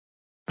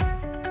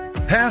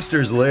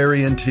Pastors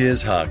Larry and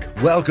Tiz Huck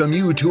welcome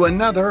you to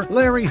another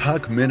Larry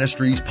Huck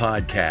Ministries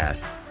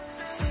podcast.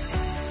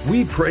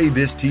 We pray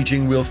this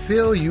teaching will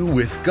fill you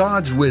with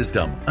God's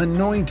wisdom,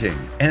 anointing,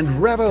 and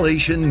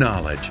revelation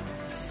knowledge.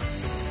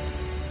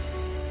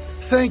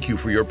 Thank you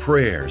for your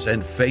prayers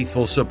and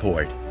faithful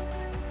support.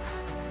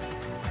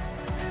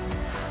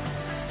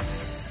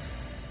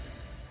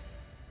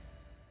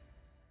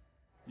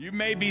 You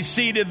may be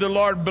seated. The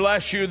Lord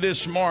bless you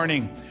this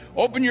morning.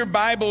 Open your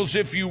Bibles,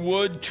 if you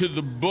would, to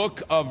the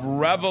book of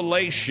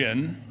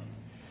Revelation,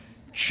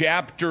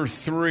 chapter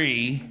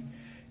 3.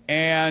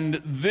 And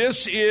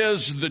this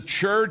is the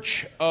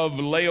church of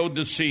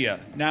Laodicea.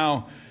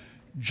 Now,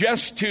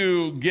 just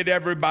to get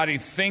everybody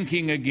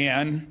thinking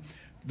again,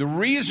 the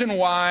reason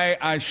why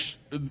I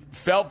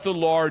felt the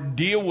Lord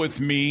deal with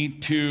me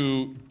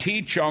to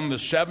teach on the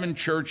 7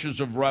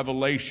 churches of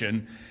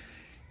Revelation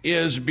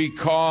is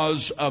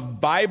because of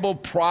Bible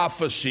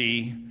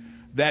prophecy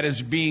that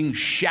is being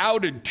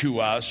shouted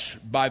to us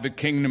by the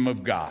kingdom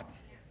of God.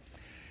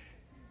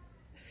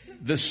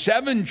 The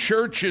 7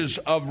 churches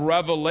of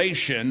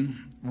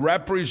Revelation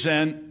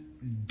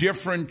represent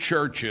different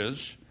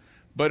churches,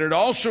 but it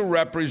also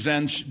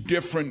represents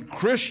different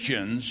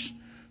Christians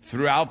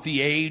throughout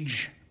the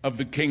age of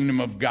the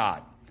kingdom of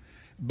God.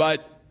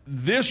 But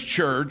this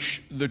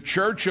church, the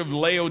church of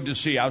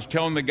Laodicea, I was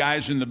telling the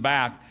guys in the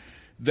back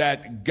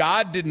that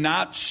God did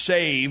not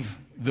save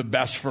the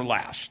best for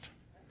last.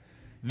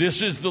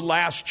 This is the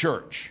last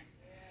church.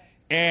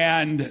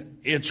 And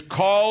it's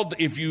called,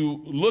 if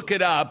you look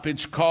it up,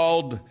 it's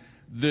called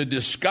the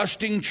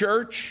disgusting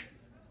church.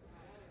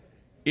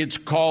 It's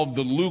called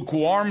the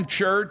lukewarm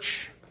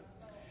church.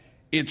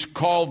 It's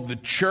called the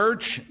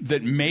church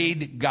that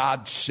made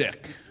God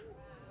sick.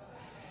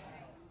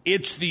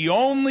 It's the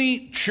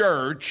only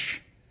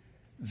church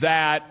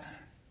that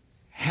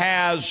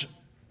has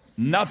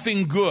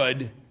nothing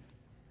good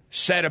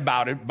said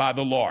about it by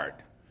the Lord.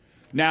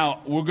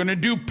 Now, we're going to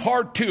do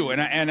part 2,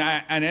 and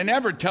I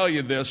never tell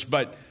you this,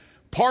 but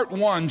part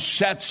 1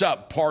 sets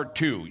up part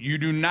 2. You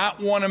do not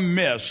want to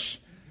miss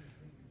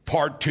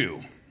part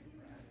 2.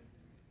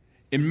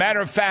 In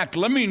matter of fact,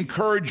 let me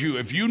encourage you,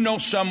 if you know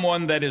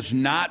someone that is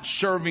not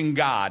serving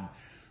God,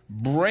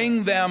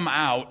 bring them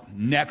out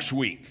next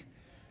week,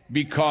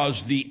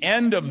 because the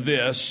end of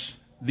this,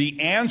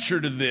 the answer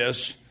to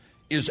this,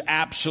 is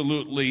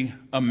absolutely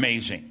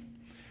amazing.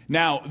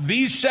 Now,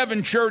 these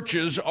 7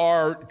 churches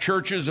are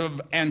churches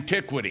of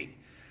antiquity.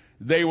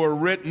 They were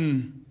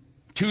written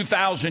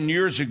 2,000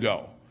 years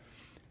ago.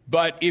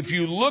 But if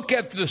you look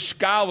at the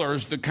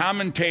scholars, the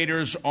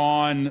commentators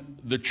on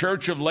the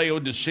church of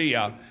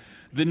Laodicea,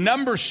 the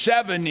number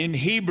 7 in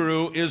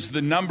Hebrew is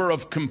the number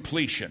of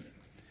completion.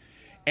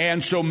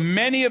 And so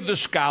many of the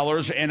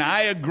scholars, and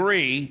I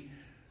agree,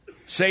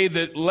 say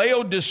that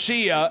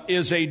Laodicea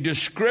is a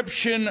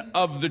description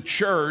of the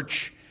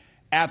church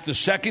at the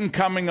second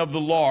coming of the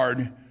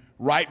Lord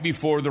right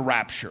before the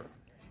rapture.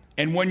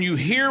 And when you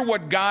hear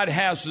what God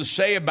has to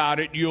say about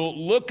it, you'll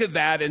look at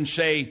that and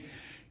say,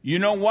 you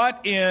know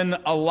what? In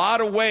a lot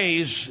of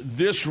ways,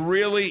 this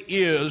really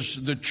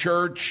is the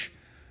church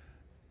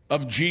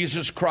of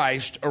Jesus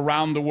Christ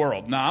around the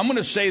world. Now, I'm going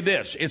to say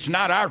this. It's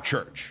not our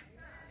church.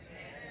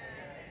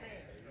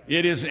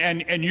 It is,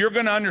 and you're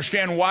going to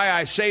understand why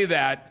I say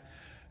that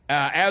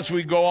as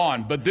we go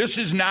on. But this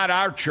is not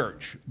our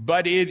church.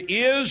 But it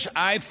is,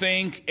 I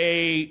think,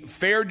 a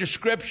fair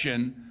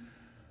description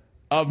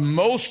of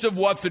most of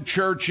what the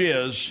church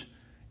is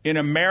in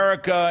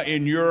America,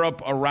 in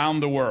Europe,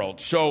 around the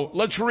world. So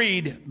let's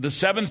read the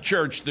 7th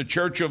church, the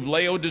church of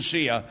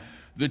Laodicea,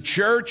 the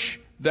church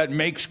that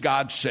makes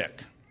God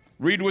sick.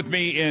 Read with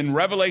me in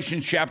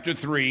Revelation chapter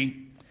 3,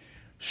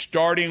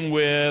 starting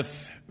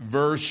with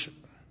verse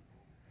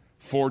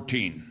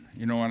 14.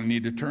 You know what? I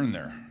need to turn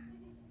there.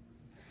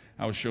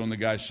 I was showing the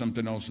guys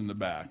something else in the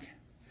back.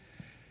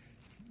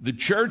 The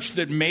church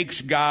that makes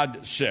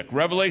God sick.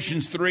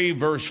 Revelation 3,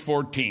 verse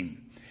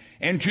 14.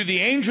 And to the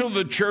angel of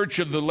the church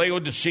of the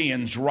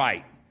Laodiceans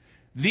write,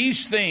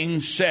 these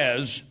things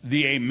says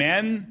the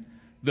Amen,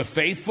 the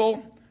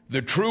faithful,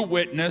 the true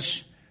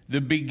witness,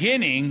 the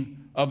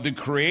beginning of the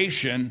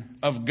creation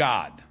of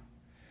God.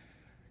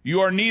 You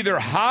are neither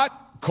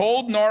hot,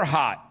 cold, nor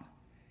hot,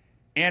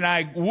 and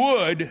I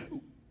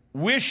would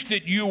wish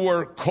that you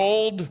were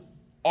cold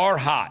or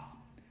hot.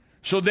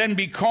 So then,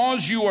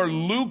 because you are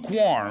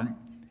lukewarm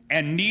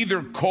and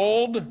neither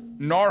cold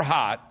nor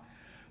hot,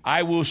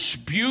 I will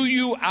spew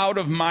you out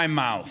of my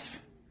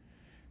mouth.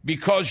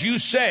 Because you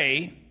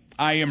say,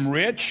 I am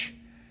rich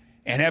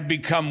and have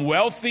become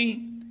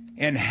wealthy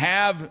and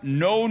have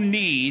no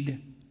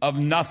need of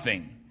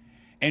nothing,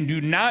 and do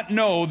not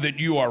know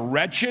that you are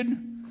wretched,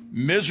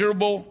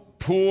 miserable,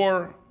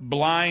 poor,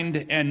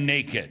 blind, and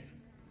naked.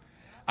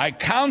 I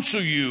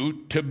counsel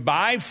you to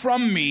buy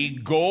from me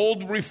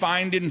gold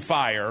refined in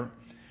fire,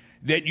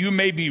 that you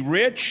may be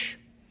rich,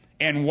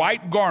 and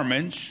white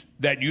garments,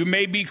 that you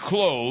may be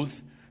clothed,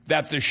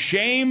 that the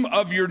shame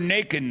of your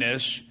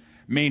nakedness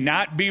may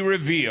not be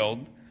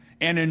revealed,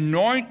 and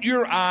anoint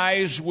your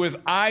eyes with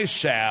eye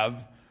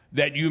salve,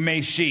 that you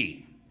may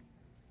see.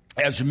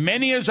 As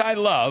many as I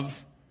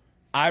love,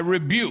 I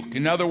rebuke.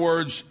 In other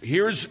words,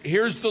 here's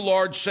the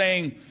Lord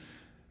saying,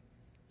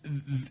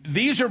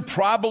 these are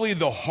probably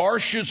the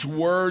harshest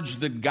words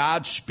that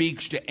God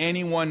speaks to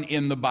anyone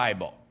in the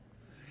Bible.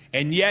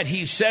 And yet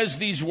he says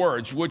these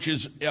words, which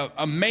is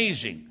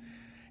amazing.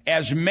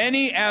 As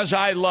many as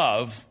I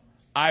love,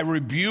 I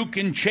rebuke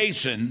and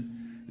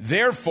chasten,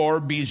 therefore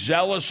be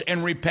zealous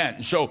and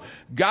repent. So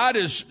God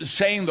is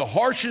saying the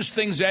harshest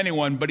things to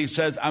anyone, but he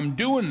says, I'm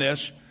doing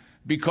this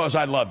because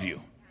I love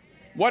you.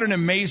 What an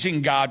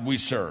amazing God we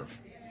serve.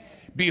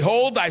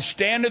 Behold, I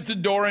stand at the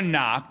door and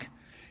knock,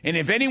 and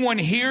if anyone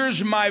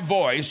hears my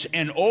voice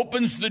and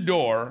opens the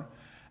door,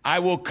 I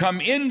will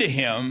come into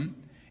him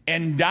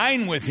and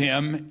dine with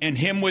him and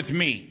him with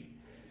me.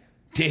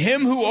 To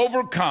him who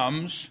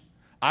overcomes,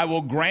 I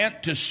will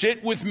grant to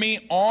sit with me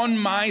on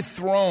my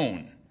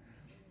throne,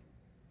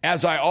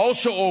 as I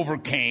also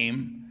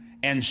overcame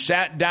and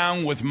sat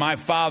down with my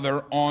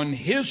Father on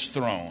his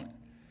throne.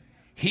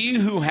 He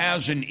who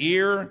has an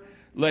ear,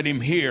 let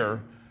him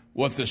hear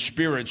what the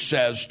Spirit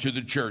says to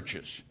the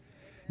churches.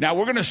 Now,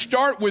 we're going to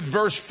start with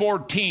verse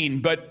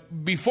 14,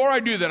 but before I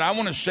do that, I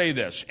want to say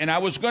this. And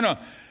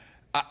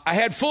I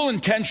had full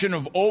intention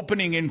of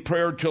opening in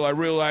prayer till I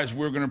realized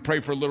we were going to pray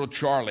for little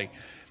Charlie.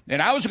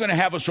 And I was going to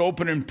have us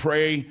open and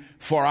pray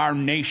for our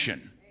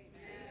nation,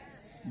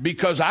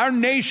 because our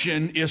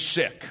nation is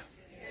sick.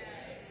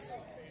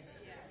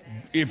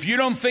 If you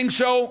don't think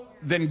so,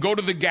 then go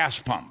to the gas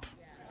pump.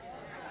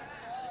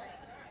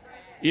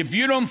 If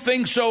you don't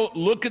think so,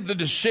 look at the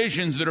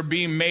decisions that are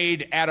being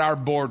made at our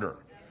border.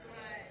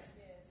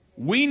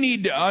 We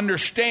need to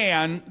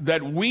understand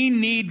that we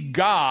need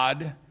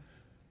God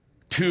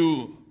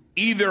to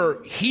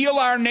either heal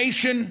our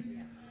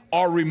nation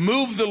or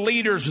remove the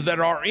leaders that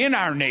are in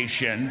our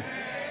nation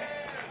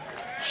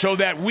so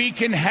that we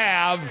can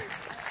have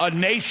a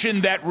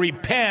nation that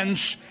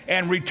repents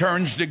and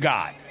returns to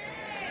God.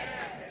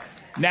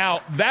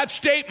 Now, that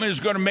statement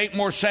is going to make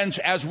more sense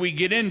as we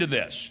get into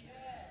this.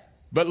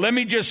 But let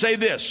me just say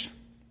this.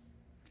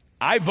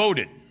 I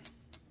voted.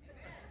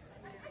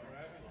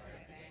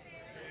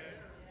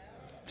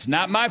 It's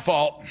not my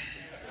fault.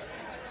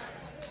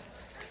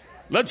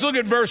 Let's look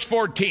at verse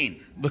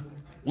 14.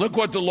 Look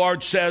what the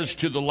Lord says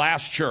to the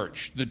last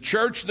church, the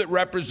church that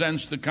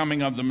represents the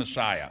coming of the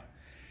Messiah.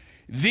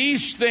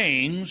 These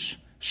things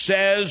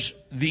says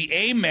the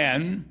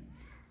Amen,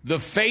 the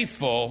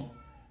faithful,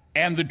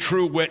 and the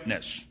true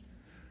witness.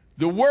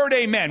 The word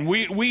amen,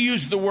 we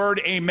use the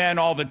word amen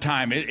all the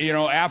time.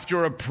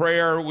 After a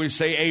prayer, we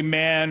say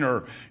amen,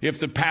 or if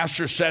the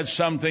pastor says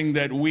something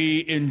that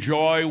we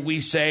enjoy,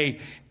 we say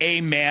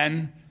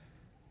amen.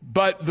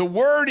 But the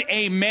word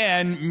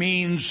amen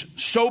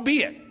means so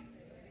be it.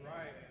 That's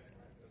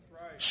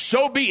right.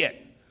 So be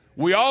it.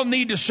 We all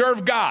need to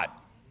serve God.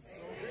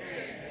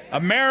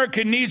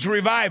 America needs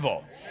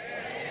revival.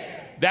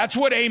 That's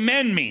what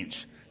amen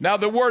means. Now,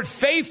 the word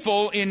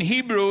faithful in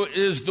Hebrew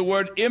is the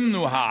word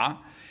imnuha,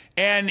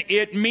 and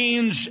it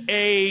means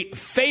a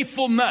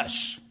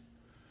faithfulness.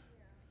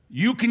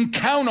 You can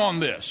count on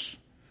this.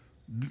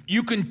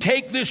 You can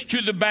take this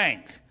to the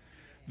bank.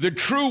 The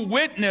true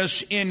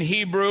witness in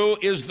Hebrew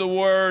is the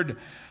word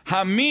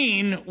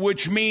hamin,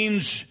 which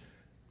means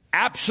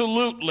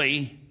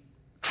absolutely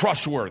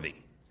trustworthy.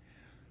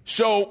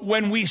 So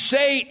when we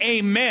say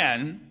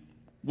amen,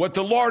 what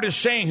the Lord is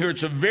saying here,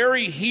 it's a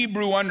very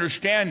Hebrew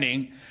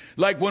understanding.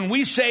 Like when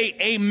we say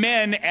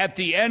amen at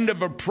the end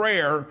of a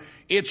prayer,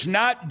 it's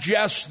not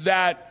just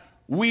that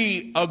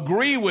we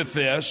agree with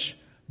this,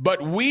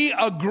 but we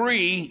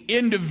agree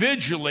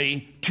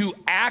individually to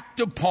act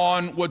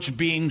upon what's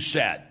being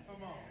said.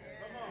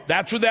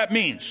 That's what that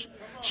means.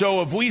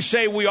 So if we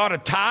say we ought to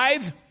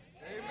tithe,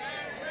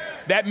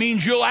 that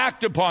means you'll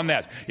act upon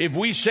that. If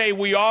we say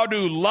we ought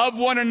to love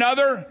one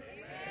another,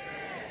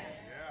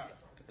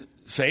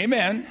 say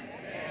amen.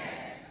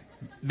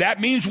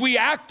 That means we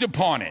act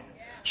upon it.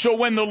 So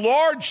when the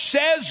Lord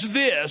says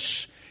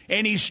this,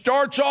 and he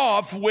starts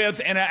off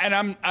with,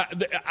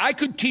 I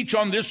could teach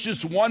on this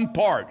just one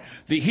part.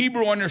 The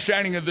Hebrew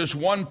understanding of this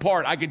one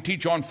part, I could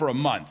teach on for a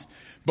month.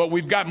 But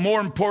we've got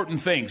more important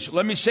things.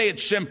 Let me say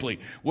it simply.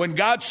 When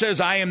God says,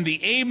 I am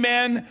the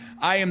Amen,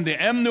 I am the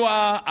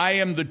Emnuah, I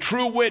am the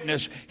true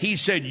witness, he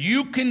said,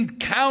 you can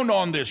count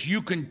on this.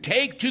 You can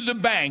take to the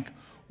bank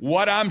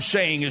what I'm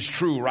saying is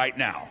true right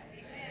now.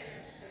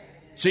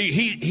 See,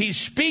 he's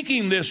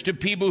speaking this to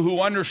people who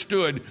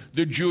understood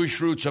the Jewish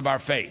roots of our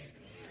faith.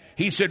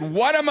 He said,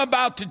 what I'm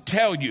about to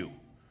tell you,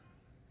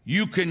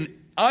 you can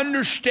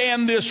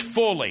understand this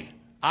fully.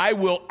 I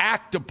will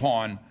act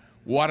upon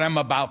what I'm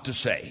about to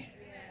say.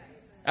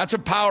 That's a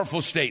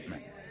powerful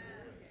statement.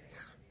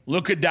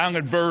 Look down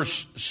at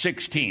verse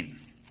 16,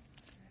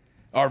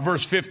 or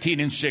verse 15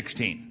 and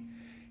 16.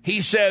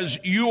 He says,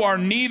 you are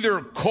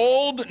neither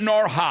cold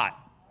nor hot.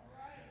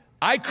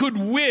 I could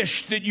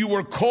wish that you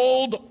were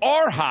cold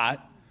or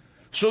hot.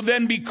 So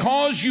then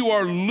because you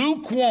are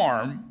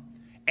lukewarm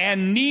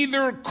and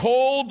neither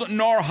cold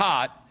nor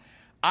hot,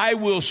 I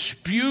will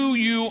spew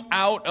you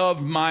out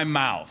of my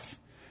mouth.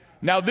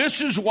 Now,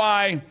 this is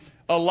why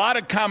a lot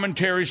of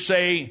commentaries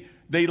say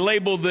they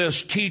label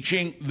this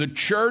teaching the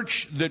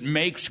church that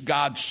makes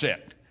God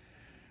sick.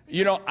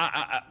 You know,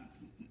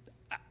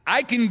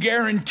 I can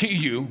guarantee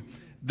you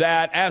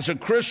that as a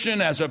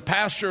Christian, as a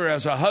pastor,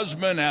 as a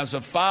husband, as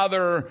a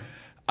father,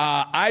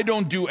 I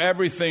don't do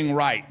everything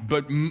right.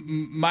 But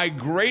my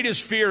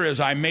greatest fear is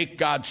I make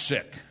God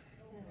sick.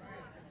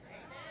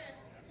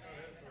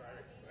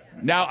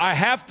 Now, I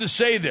have to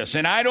say this,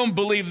 and I don't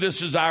believe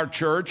this is our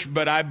church,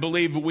 but I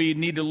believe we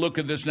need to look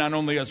at this not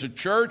only as a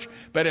church,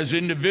 but as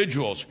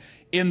individuals.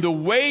 In the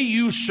way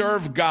you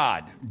serve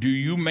God, do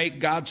you make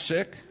God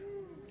sick?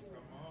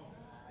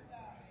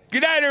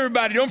 Good night,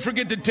 everybody. Don't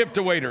forget to tip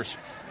the waiters.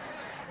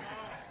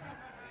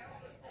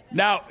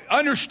 Now,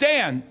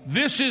 understand,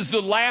 this is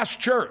the last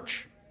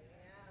church.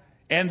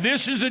 And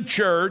this is a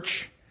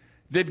church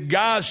that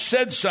God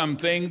said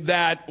something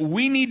that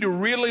we need to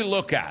really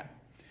look at.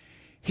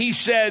 He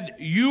said,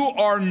 you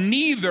are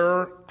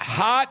neither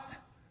hot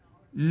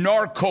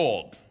nor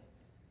cold.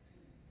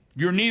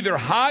 You're neither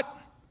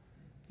hot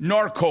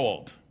nor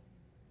cold.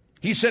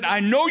 He said,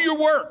 I know your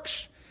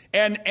works.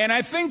 And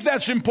I think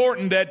that's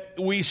important that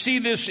we see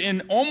this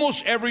in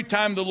almost every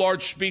time the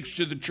Lord speaks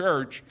to the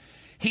church.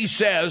 He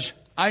says,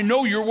 I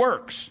know your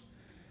works.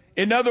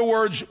 In other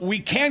words, we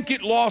can't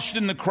get lost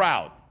in the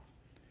crowd.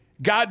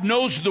 God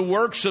knows the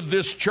works of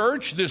this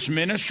church, this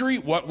ministry,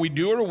 what we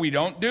do or we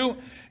don't do.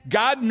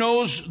 God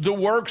knows the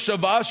works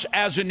of us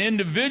as an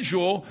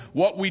individual,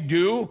 what we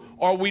do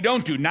or we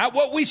don't do. Not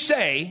what we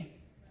say,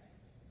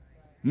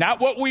 not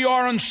what we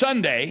are on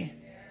Sunday,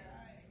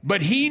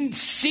 but he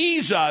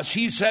sees us.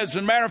 He says, as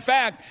a matter of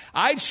fact,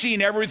 I've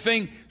seen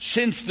everything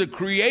since the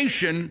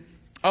creation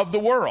of the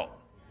world.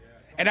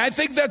 And I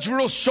think that's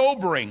real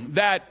sobering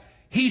that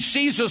he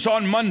sees us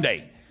on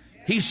Monday.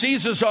 He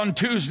sees us on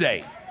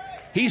Tuesday.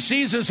 He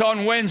sees us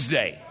on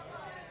Wednesday.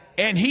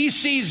 And he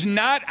sees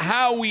not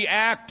how we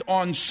act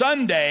on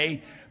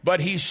Sunday,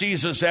 but he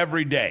sees us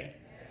every day.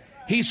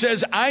 He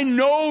says, I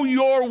know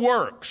your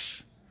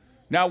works.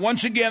 Now,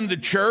 once again, the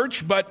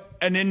church, but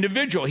an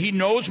individual. He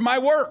knows my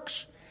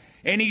works.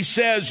 And he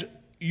says,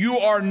 you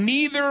are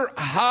neither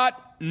hot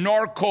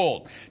nor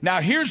cold. Now,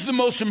 here's the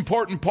most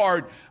important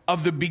part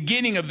of the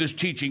beginning of this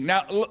teaching.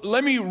 Now,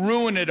 let me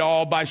ruin it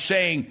all by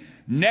saying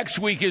next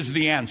week is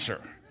the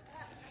answer.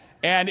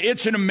 And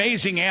it's an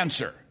amazing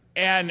answer.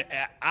 And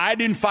I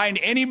didn't find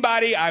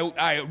anybody.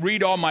 I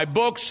read all my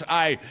books.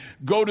 I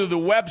go to the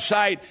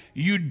website.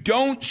 You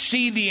don't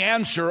see the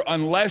answer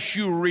unless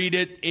you read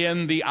it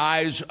in the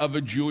eyes of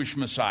a Jewish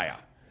Messiah.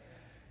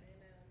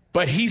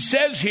 But he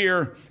says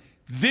here,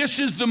 this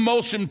is the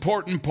most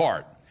important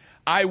part.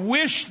 I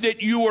wish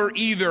that you were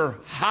either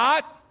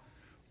hot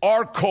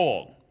or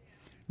cold.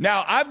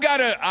 Now, I've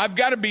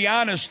got to be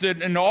honest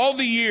that in all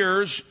the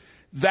years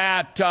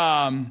that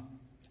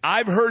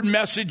I've heard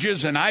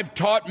messages and I've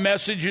taught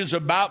messages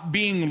about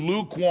being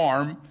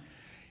lukewarm,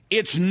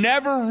 it's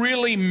never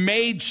really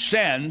made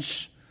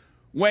sense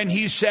when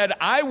he said,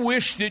 I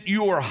wish that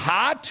you were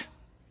hot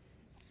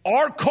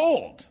or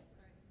cold.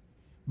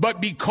 But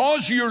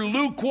because you're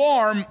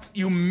lukewarm,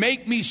 you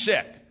make me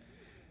sick.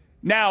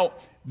 Now,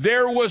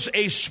 there was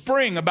a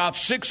spring about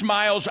 6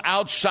 miles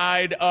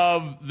outside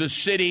of the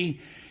city,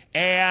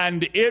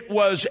 and it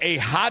was a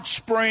hot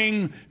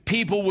spring.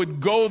 People would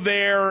go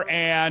there,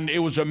 and it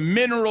was a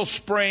mineral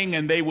spring,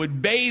 and they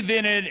would bathe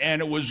in it,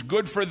 and it was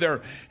good for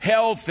their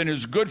health, and it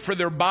was good for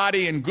their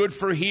body, and good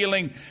for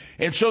healing.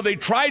 And so they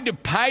tried to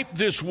pipe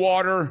this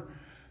water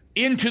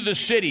into the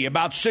city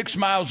about 6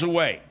 miles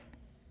away.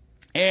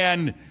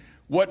 And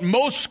what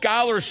most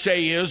scholars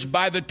say is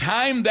by the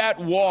time that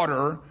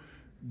water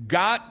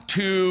got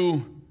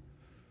to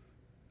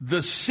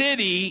the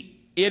city,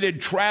 it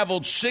had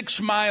traveled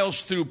 6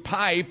 miles through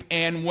pipe,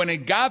 and when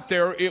it got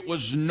there, it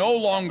was no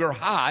longer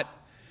hot.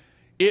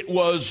 It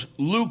was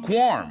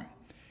lukewarm.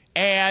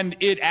 And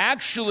it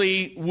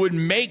actually would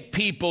make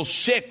people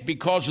sick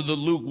because of the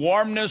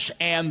lukewarmness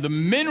and the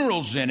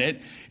minerals in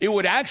it. It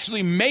would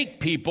actually make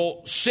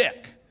people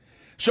sick.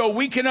 So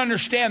we can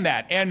understand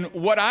that. And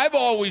what I've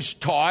always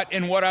taught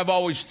and what I've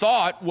always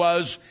thought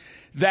was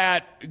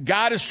that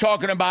God is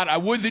talking about, I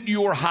would that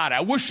you were hot.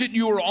 I wish that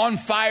you were on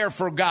fire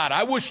for God.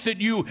 I wish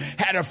that you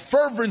had a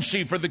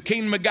fervency for the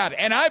kingdom of God.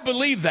 And I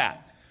believe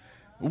that.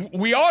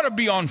 We ought to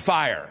be on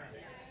fire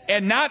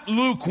and not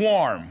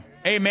lukewarm.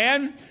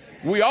 Amen?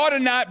 We ought to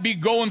not be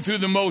going through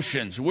the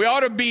motions. We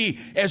ought to be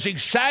as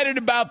excited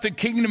about the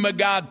kingdom of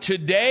God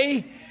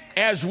today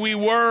as we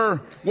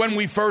were when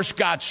we first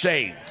got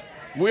saved.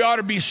 We ought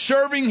to be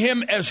serving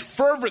him as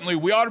fervently.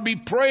 We ought to be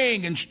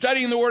praying and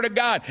studying the word of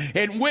God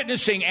and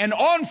witnessing and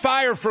on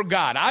fire for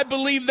God. I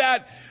believe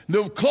that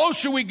the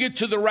closer we get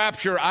to the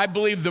rapture, I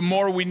believe the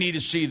more we need to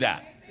see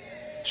that.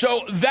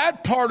 So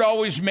that part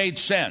always made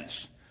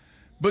sense.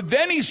 But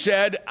then he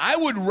said, I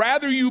would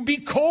rather you be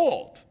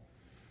cold.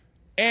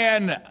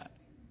 And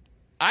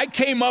I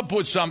came up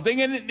with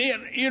something, and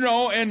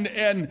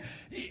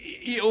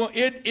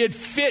it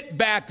fit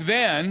back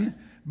then.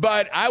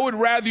 But I would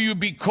rather you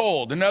be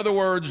cold. In other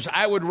words,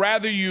 I would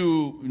rather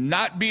you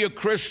not be a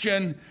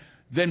Christian,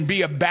 than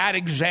be a bad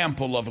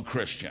example of a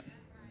Christian.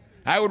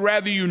 I would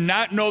rather you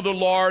not know the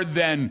Lord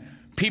than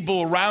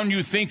people around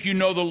you think you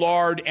know the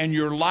Lord and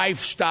your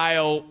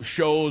lifestyle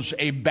shows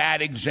a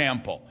bad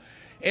example.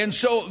 And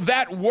so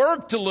that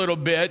worked a little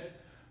bit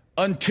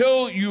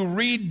until you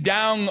read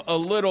down a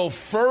little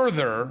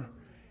further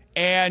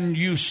and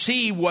you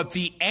see what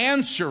the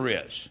answer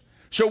is.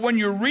 So when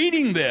you're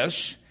reading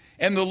this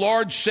and the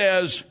Lord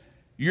says,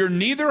 you're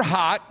neither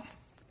hot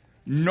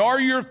nor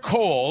you're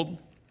cold,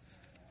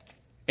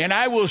 and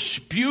I will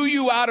spew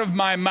you out of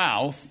my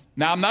mouth.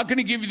 Now, I'm not going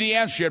to give you the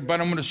answer yet,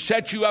 but I'm going to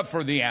set you up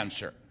for the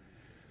answer.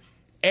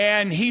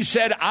 And he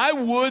said, I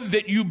would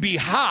that you be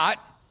hot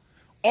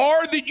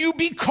or that you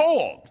be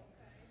cold.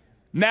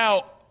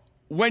 Now,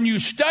 when you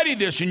study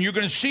this, and you're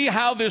going to see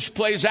how this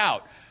plays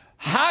out,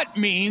 hot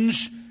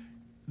means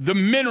the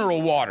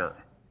mineral water,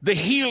 the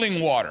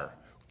healing water.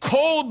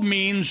 Cold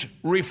means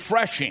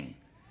refreshing,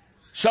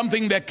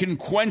 something that can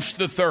quench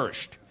the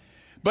thirst.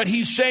 But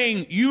he's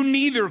saying you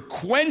neither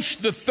quench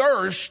the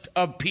thirst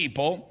of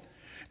people,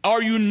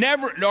 or you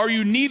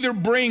neither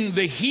bring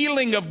the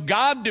healing of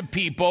God to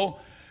people.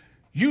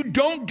 You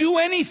don't do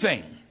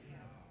anything.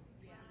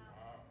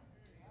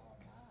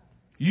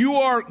 You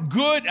are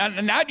good,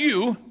 and not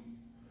you,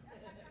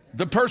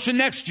 the person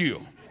next to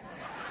you.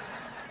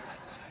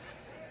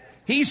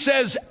 He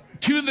says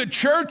to the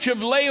church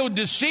of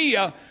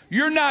Laodicea,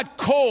 you're not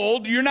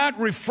cold, you're not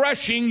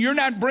refreshing, you're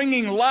not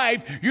bringing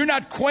life, you're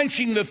not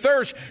quenching the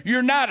thirst,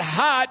 you're not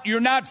hot, you're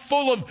not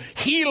full of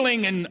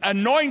healing and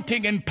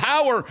anointing and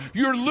power,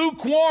 you're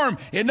lukewarm.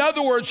 In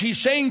other words, he's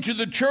saying to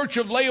the church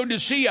of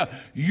Laodicea,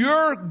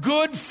 you're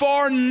good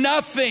for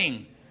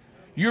nothing.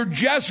 You're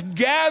just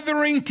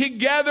gathering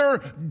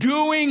together,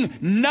 doing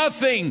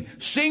nothing,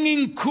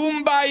 singing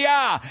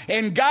kumbaya.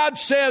 And God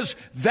says,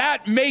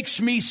 that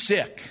makes me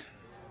sick.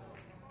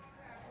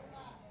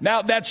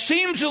 Now, that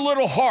seems a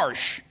little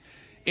harsh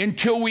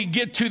until we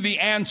get to the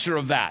answer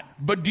of that.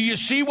 But do you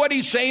see what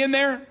he's saying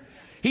there?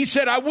 He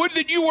said, I would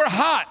that you were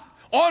hot,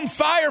 on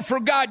fire for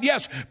God,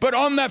 yes. But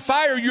on that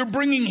fire, you're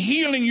bringing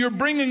healing, you're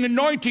bringing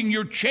anointing,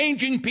 you're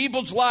changing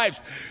people's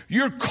lives.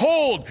 You're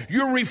cold,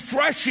 you're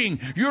refreshing,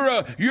 you're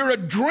a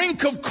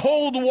drink of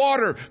cold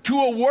water to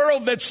a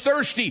world that's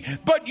thirsty,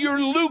 but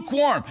you're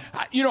lukewarm.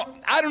 You know,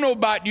 I don't know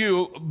about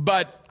you,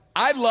 but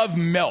I love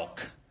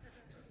milk.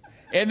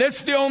 And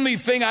that's the only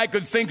thing I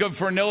could think of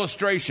for an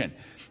illustration.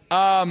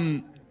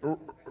 Right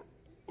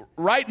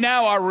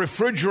now, our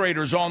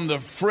refrigerator's on the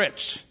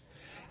fritz.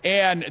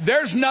 And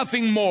there's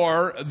nothing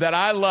more that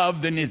I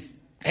love than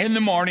in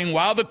the morning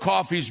while the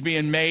coffee's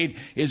being made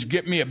is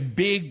get me a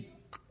big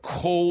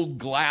cold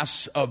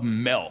glass of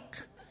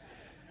milk.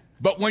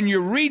 But when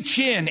you reach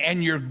in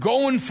and you're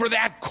going for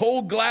that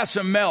cold glass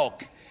of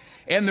milk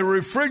and the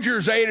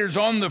refrigerator's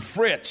on the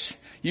fritz,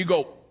 you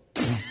go,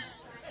 pfft.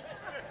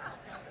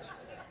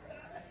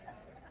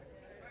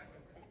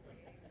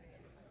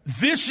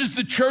 This is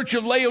the church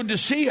of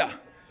Laodicea.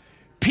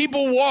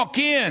 People walk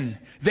in,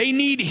 they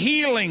need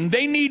healing,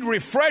 they need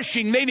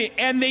refreshing,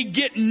 and they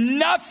get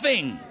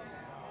nothing.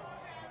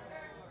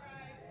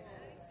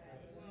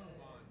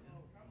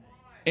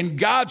 And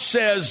God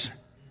says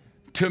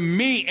to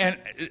me, and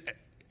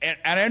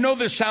I know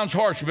this sounds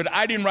harsh, but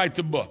I didn't write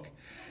the book.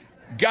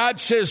 God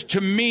says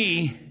to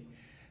me,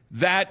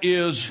 that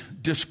is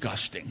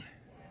disgusting.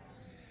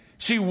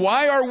 See,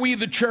 why are we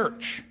the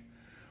church?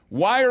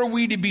 Why are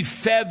we to be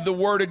fed the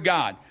Word of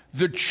God?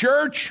 The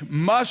church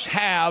must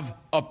have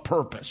a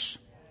purpose.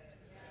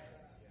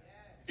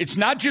 It's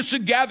not just a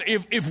gather.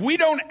 If we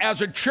don't,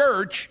 as a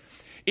church,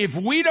 if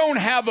we don't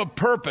have a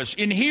purpose,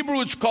 in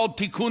Hebrew it's called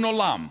tikkun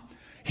olam,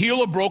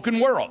 heal a broken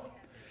world.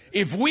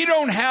 If we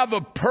don't have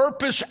a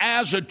purpose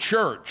as a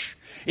church,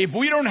 if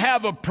we don't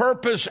have a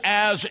purpose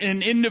as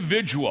an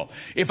individual,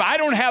 if I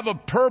don't have a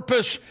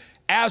purpose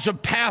as a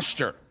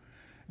pastor,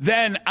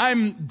 then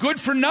I'm good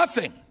for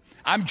nothing.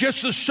 I'm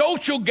just a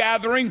social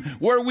gathering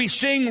where we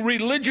sing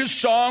religious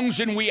songs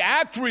and we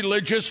act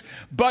religious,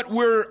 but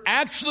we're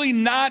actually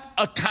not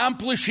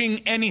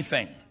accomplishing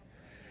anything.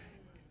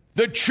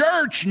 The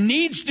church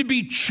needs to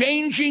be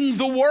changing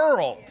the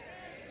world.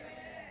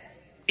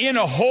 In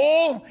a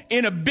whole,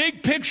 in a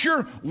big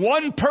picture,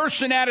 one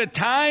person at a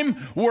time.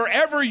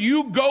 Wherever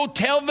you go,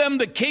 tell them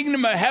the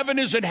kingdom of heaven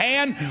is at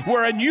hand.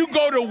 When you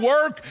go to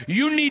work,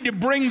 you need to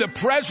bring the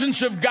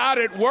presence of God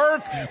at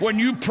work. When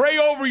you pray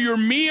over your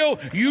meal,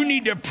 you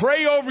need to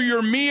pray over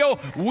your meal.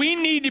 We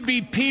need to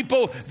be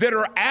people that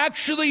are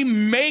actually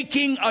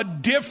making a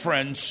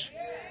difference,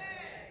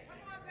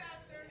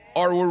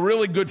 or we're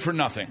really good for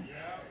nothing.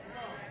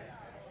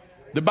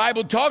 The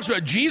Bible talks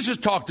about, Jesus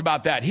talked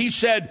about that. He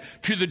said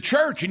to the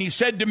church, and he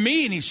said to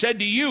me, and he said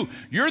to you,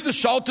 you're the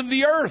salt of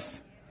the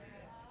earth.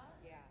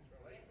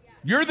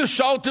 You're the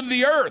salt of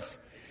the earth.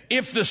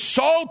 If the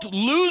salt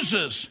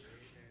loses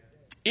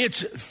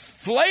its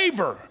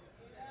flavor,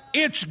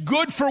 it's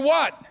good for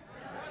what?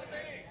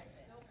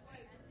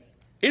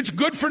 It's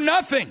good for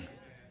nothing.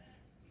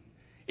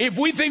 If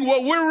we think,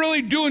 well, we're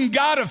really doing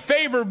God a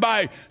favor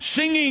by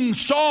singing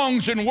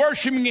songs and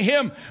worshiping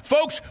Him,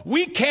 folks,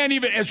 we can't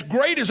even, as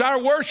great as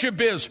our worship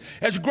is,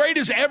 as great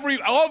as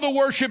all the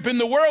worship in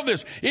the world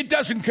is, it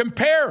doesn't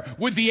compare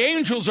with the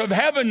angels of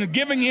heaven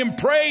giving Him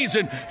praise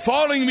and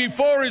falling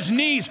before His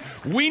knees.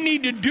 We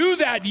need to do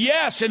that,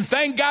 yes, and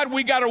thank God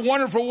we got a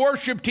wonderful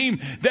worship team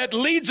that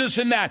leads us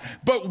in that.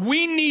 But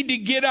we need to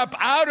get up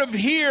out of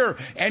here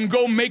and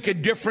go make a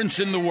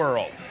difference in the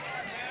world.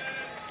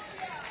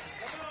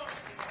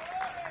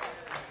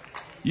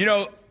 You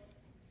know,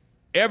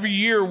 every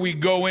year we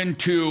go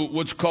into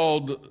what's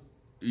called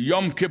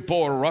Yom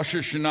Kippur, Rosh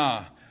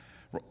Hashanah,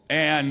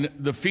 and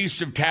the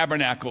Feast of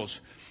Tabernacles.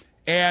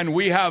 And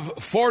we have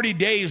 40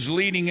 days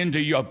leading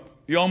into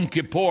Yom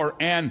Kippur.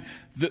 And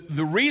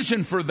the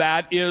reason for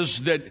that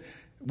is that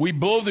we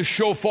blow the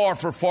shofar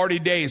for 40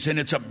 days, and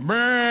it's a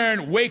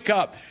burn, wake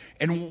up.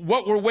 And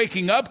what we're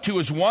waking up to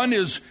is, one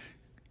is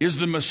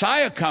the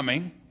Messiah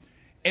coming,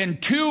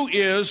 and two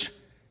is,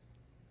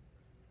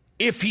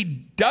 if He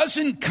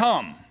doesn't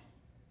come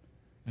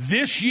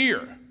this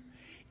year,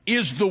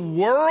 is the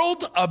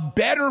world a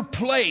better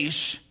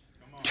place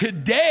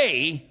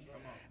today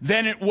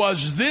than it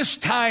was this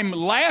time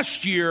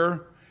last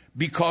year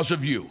because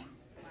of you?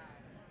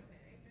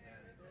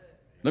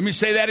 Let me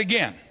say that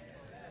again.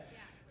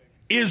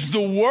 Is the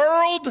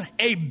world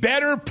a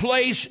better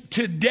place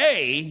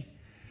today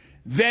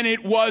than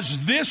it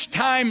was this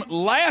time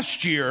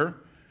last year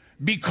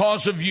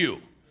because of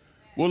you?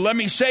 Well, let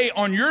me say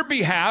on your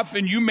behalf,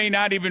 and you may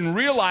not even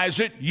realize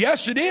it,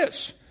 yes, it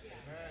is.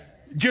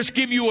 Just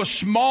give you a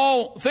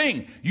small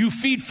thing. You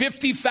feed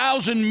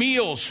 50,000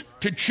 meals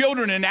to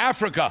children in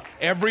Africa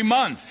every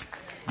month.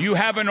 You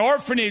have an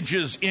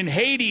orphanages in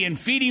Haiti and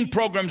feeding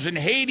programs in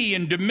Haiti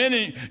and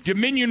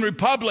Dominion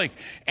Republic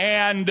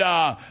and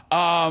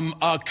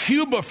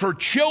Cuba for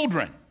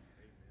children.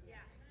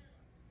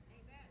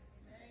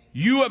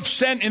 You have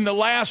sent in the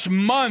last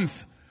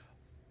month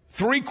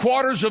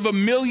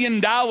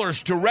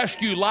 $750,000 to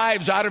rescue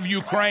lives out of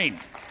Ukraine.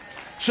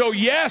 So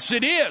yes,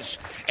 it is.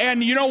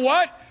 And you know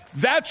what?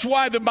 That's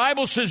why the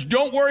Bible says,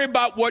 don't worry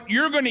about what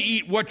you're going to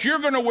eat, what you're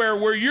going to wear,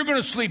 where you're going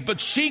to sleep,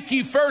 but seek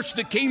ye first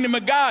the kingdom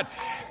of God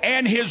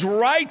and His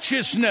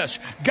righteousness.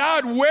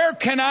 God, where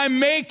can I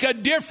make a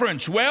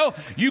difference? Well,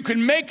 you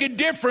can make a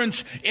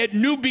difference at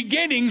New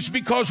Beginnings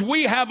because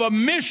we have a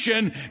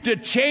mission to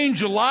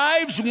change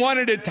lives one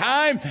at a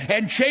time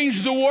and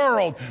change the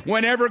world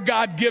whenever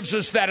God gives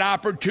us that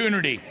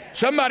opportunity.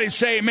 Somebody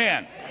say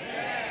amen.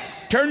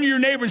 Turn to your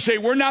neighbor and say,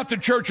 we're not the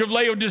church of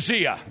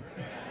Laodicea.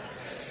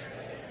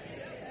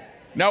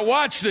 Now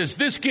watch this.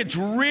 This gets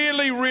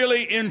really,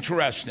 really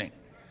interesting.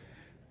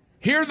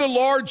 Here the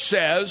Lord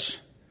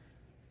says,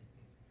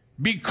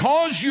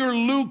 because you're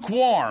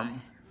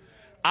lukewarm,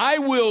 I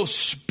will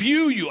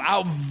spew you,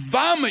 I'll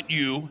vomit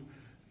you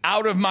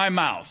out of my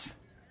mouth.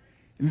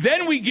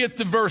 Then we get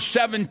to verse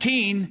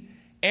 17,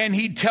 and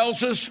He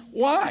tells us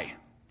why.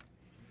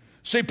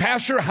 Say,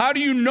 Pastor, how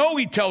do you know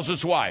He tells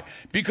us why?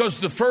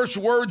 Because the first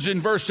words in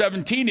verse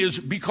 17 is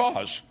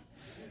because.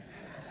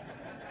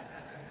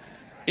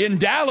 In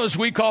Dallas,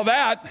 we call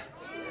that.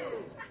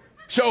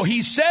 So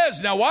He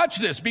says, now watch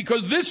this,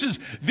 because this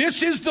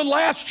is the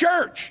last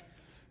church.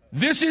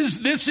 This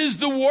is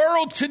the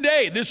world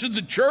today. This is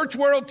the church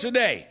world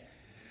today.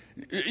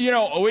 You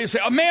know, we say,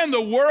 oh man, the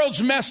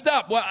world's messed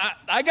up. Well,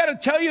 I got to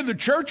tell you, the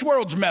church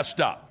world's messed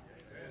up.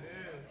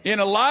 In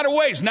a lot of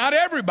ways. Not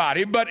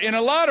everybody, but in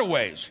a lot of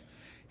ways.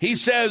 He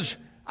says,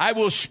 I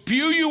will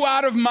spew you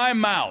out of my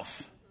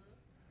mouth.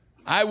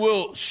 I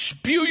will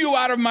spew you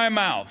out of my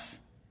mouth.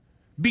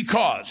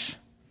 Because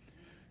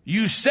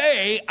you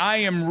say, I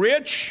am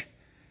rich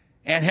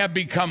and have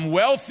become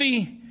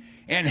wealthy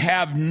and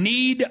have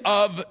need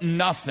of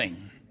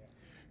nothing.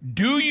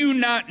 Do you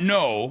not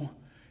know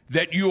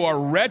that you are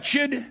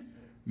wretched,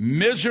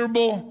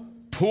 miserable,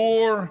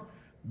 poor,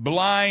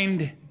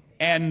 blind,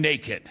 and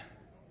naked?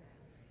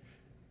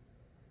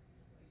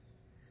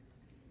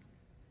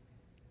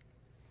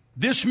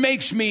 This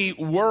makes me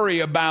worry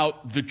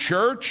about the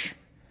church.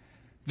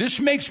 This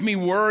makes me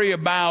worry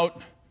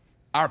about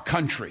our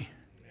country.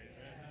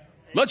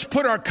 Let's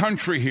put our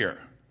country here.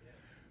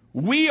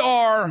 We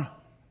are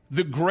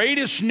the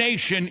greatest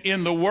nation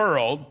in the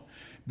world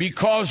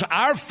because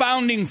our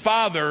founding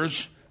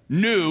fathers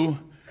knew, in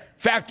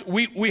fact,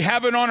 we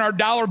have it on our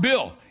dollar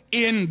bill,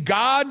 in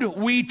God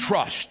we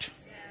trust.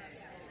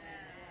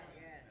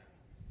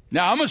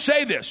 Now, I'm going to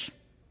say this.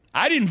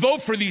 I didn't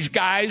vote for these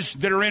guys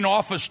that are in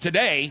office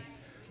today.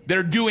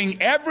 They're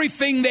doing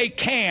everything they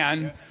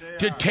can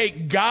to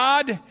take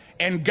God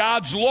and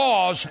God's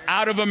laws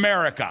out of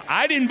America.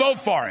 I didn't vote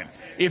for him.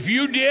 If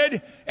you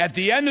did, at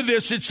the end of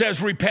this, it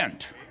says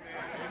repent.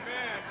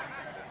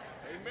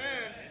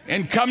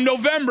 And come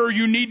November,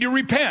 you need to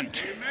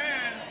repent.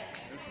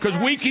 Because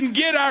we can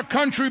get our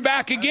country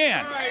back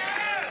again.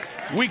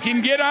 We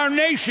can get our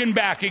nation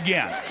back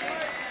again.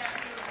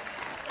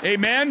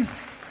 Amen.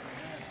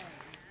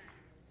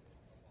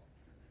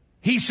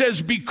 He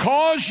says,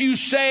 because you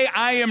say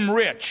I am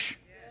rich.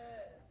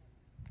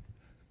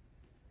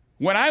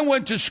 When I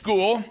went to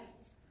school,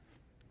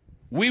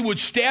 we would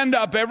stand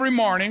up every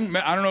morning.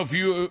 I don't know if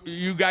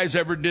you guys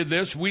ever did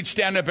this. We'd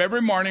stand up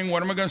every morning.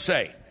 What am I going to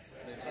say?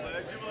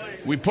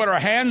 We put our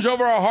hands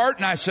over our heart,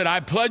 and I said, I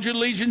pledge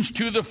allegiance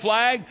to the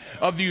flag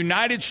of the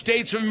United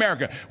States of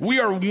America. We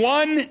are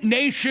one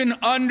nation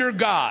under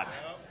God.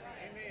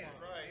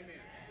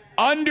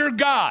 Under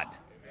God.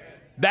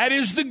 That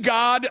is the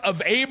God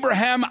of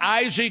Abraham,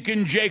 Isaac,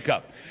 and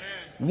Jacob.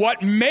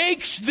 What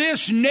makes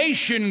this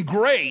nation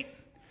great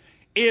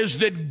is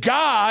that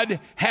God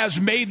has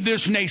made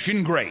this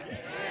nation great.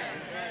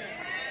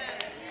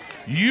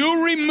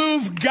 You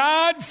remove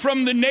God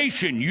from the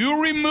nation.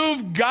 You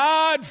remove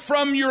God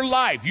from your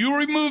life. You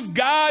remove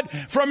God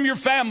from your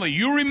family.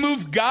 You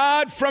remove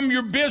God from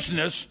your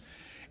business,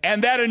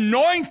 and that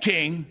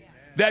anointing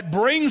that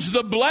brings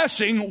the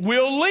blessing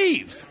will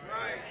leave.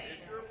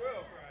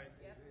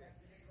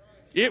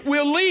 It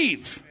will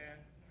leave.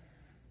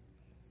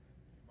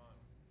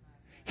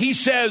 He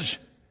says,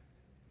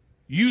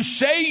 you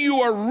say you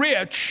are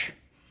rich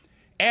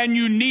and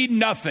you need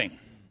nothing.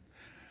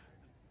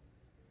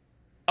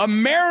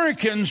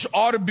 Americans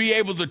ought to be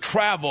able to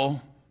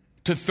travel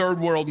to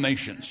third world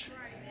nations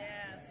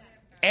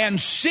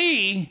and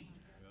see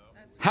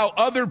how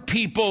other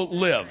people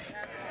live.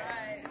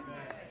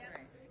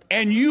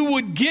 And you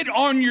would get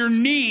on your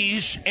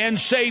knees and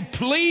say,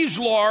 please,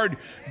 Lord,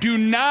 do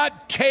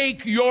not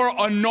take your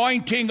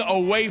anointing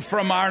away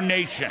from our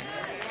nation.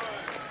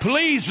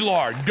 Please,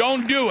 Lord,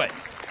 don't do it.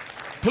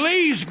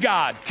 Please,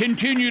 God,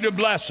 continue to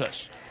bless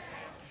us.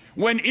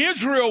 When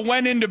Israel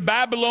went into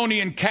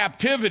Babylonian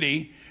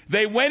captivity,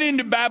 they went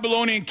into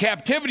Babylonian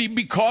captivity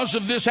because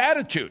of this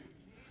attitude.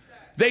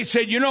 They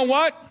said, you know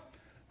what?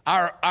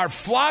 Our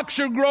flocks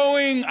are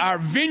growing, our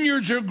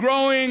vineyards are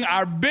growing,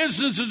 our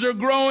businesses are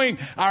growing,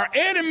 our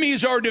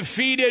enemies are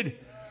defeated.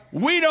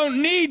 We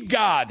don't need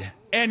God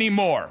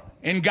anymore.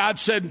 And God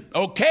said,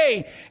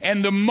 okay.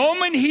 And the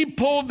moment he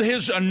pulled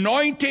his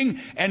anointing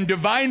and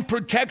divine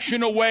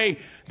protection away,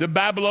 the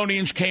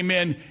Babylonians came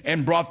in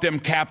and brought them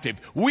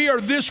captive. We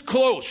are this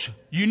close.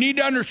 You need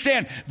to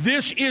understand,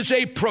 this is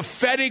a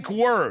prophetic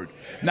word.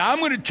 Now, I'm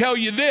going to tell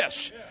you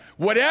this.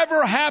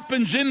 Whatever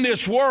happens in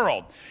this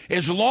world,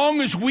 as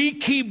long as we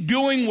keep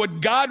doing what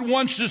God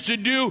wants us to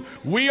do,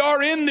 we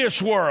are in this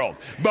world,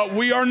 but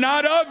we are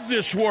not of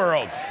this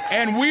world.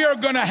 And we are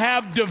going to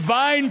have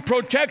divine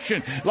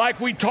protection. Like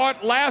we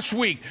taught last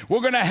week, we're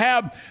going to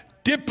have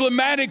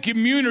diplomatic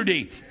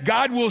immunity.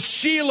 God will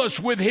seal us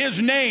with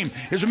his name.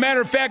 As a matter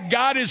of fact,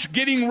 God is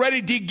getting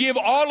ready to give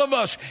all of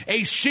us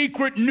a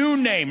secret new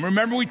name.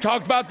 Remember, we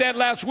talked about that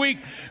last week.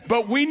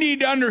 But we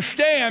need to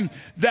understand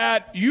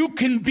that you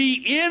can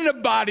be in the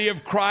body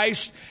of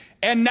Christ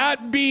and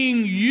not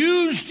being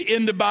used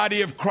in the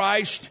body of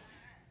Christ,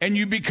 and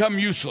you become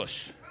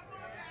useless.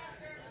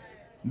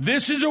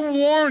 This is a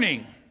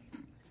warning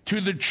to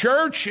the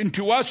church and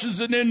to us as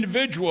an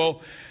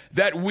individual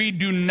that we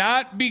do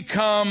not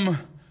become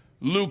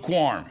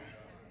lukewarm.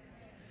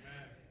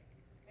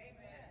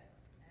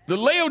 The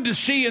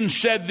Laodiceans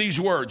said these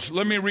words.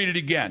 Let me read it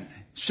again.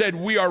 Said,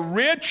 we are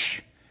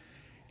rich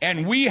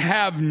and we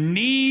have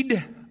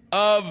need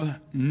of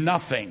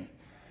nothing.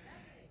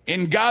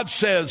 And God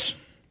says,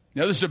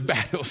 now this is a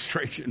bad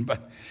illustration,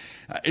 but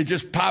it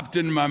just popped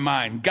into my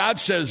mind. God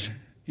says,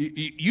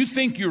 you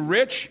think you're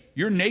rich?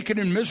 You're naked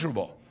and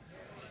miserable.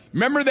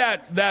 Remember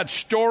that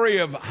story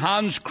of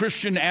Hans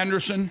Christian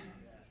Andersen?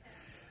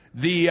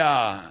 The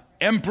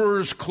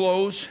emperor's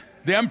clothes,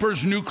 the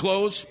emperor's new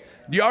clothes.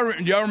 Do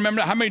y'all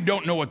remember? How many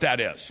don't know what that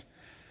is?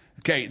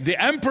 Okay,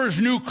 the emperor's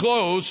new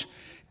clothes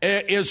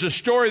is a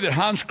story that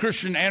Hans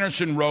Christian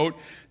Andersen wrote,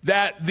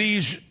 that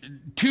these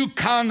two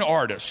con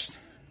artists,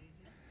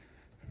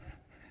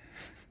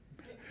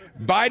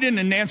 Biden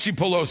and Nancy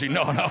Pelosi.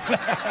 No.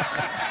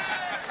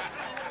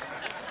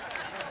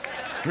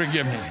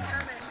 Forgive me.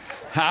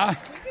 Huh?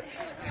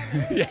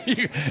 Yeah,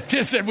 you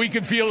just said we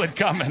could feel it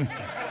coming.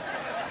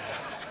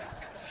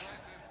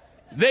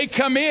 They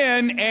come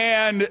in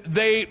and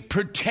they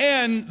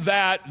pretend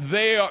that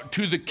they are,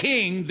 to the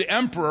king, the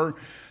emperor,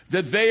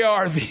 that they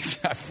are these,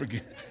 I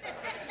forget.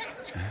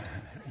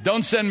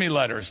 Don't send me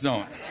letters,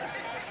 don't.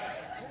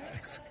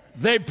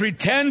 They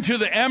pretend to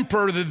the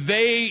emperor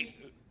that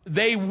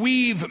they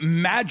weave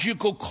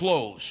magical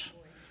clothes,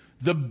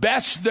 the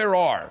best there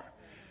are.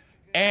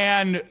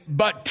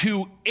 But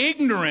to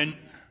ignorant,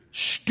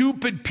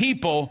 stupid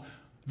people,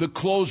 the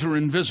clothes are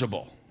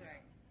invisible.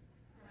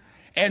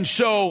 And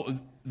so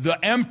the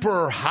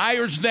emperor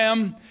hires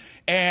them,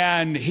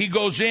 and he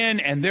goes in,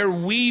 and they're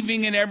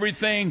weaving and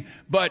everything,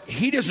 but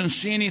he doesn't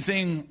see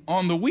anything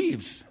on the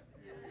weaves.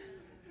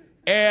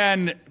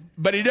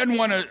 But he doesn't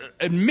want to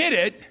admit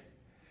it.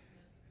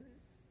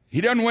 He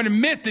doesn't want to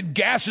admit that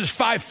gas is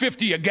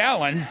 $5.50 a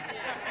gallon.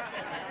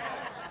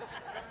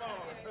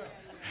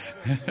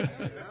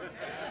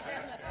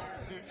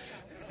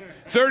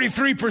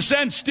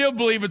 33% still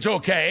believe it's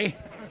okay.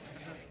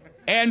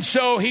 And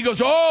so he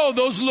goes, oh,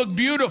 those look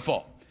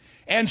beautiful.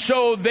 And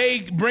so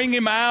they bring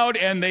him out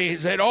and they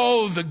said,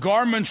 oh, the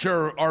garments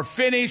are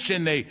finished,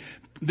 and they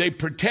They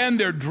pretend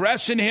they're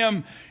dressing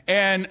him.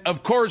 And,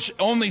 of course,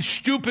 only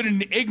stupid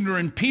and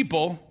ignorant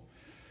people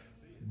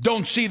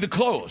don't see the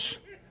clothes.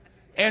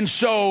 And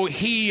so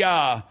they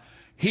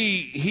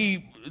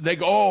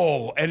go,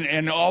 oh,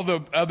 and all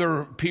the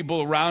other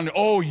people around,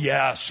 oh,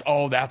 yes,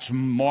 oh, that's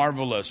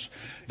marvelous.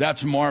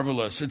 That's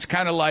marvelous. It's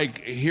kind of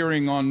like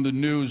hearing on the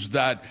news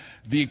that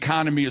the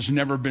economy has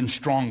never been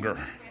stronger.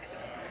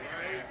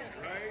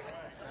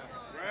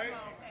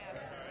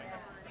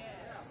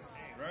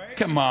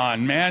 Come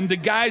on, man. The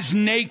guy's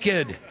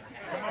naked.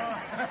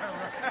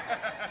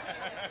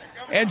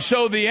 And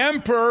so the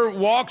emperor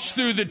walks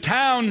through the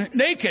town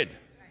naked.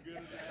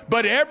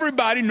 But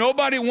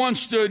nobody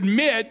wants to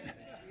admit,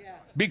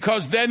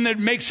 because then it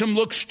makes him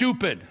look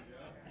stupid.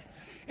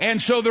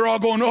 And so they're all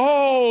going,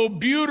 oh,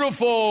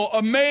 beautiful,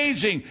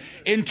 amazing,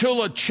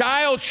 until a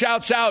child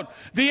shouts out,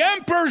 the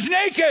emperor's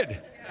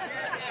naked.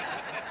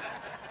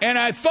 And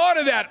I thought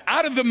of that.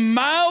 Out of the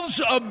mouths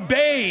of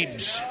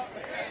babes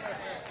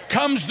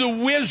comes the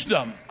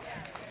wisdom.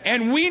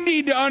 And we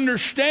need to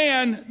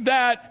understand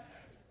that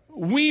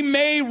we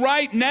may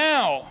right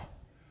now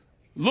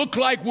look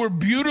like we're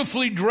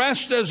beautifully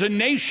dressed as a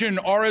nation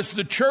or as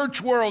the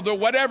church world or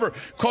whatever,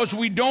 because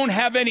we don't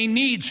have any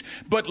needs.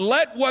 But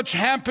let what's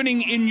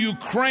happening in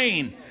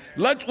Ukraine,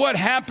 let what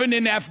happened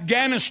in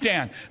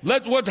Afghanistan,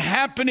 let what's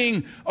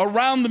happening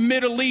around the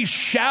Middle East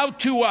shout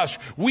to us.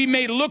 We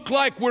may look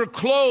like we're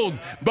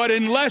clothed, but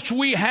unless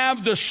we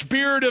have the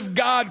Spirit of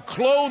God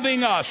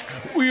clothing us,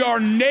 we are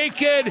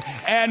naked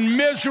and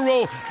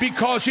miserable,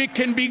 because it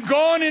can be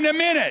gone in a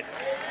minute.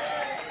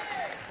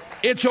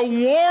 It's a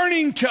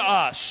warning to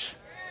us.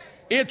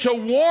 It's a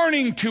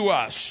warning to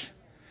us.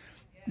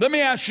 Let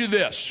me ask you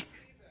this.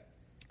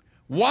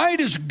 Why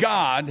does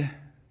God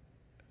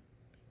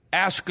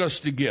ask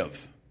us to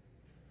give?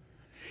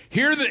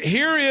 Here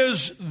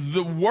is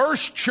the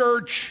worst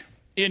church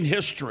in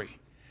history.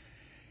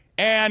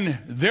 And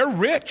they're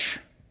rich.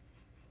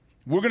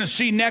 We're going to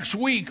see next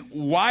week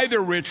why they're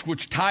rich,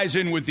 which ties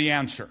in with the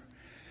answer.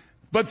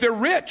 But they're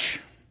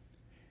rich.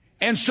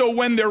 And so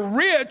when they're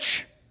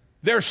rich,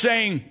 they're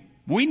saying,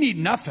 we need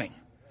nothing.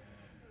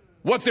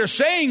 What they're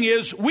saying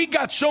is, we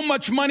got so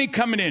much money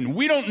coming in.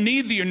 We don't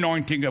need the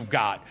anointing of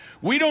God.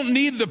 We don't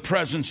need the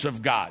presence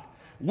of God.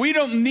 We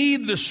don't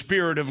need the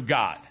Spirit of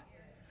God.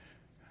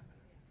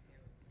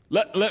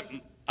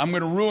 I'm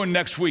going to ruin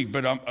next week,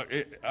 but I'm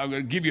going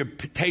to give you a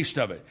taste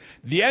of it.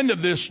 The end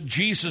of this,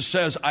 Jesus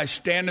says, I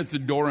stand at the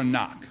door and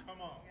knock.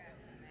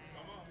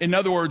 In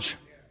other words,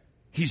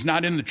 he's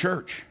not in the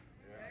church.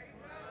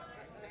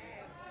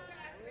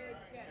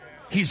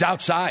 He's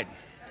outside.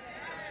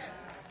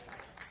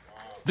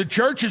 The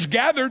church is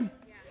gathered.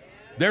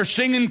 They're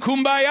singing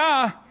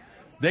Kumbaya.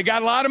 They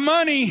got a lot of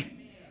money.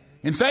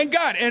 And thank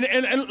God. And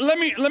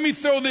let me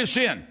throw this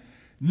in.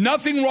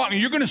 Nothing wrong.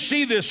 You're going to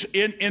see this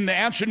in the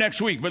answer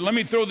next week, but let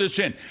me throw this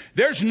in.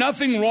 There's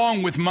nothing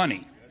wrong with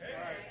money.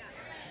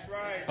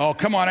 Oh,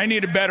 come on. I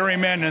need a better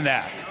amen than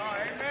that.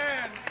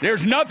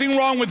 There's nothing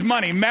wrong with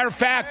money. Matter of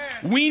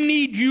fact, we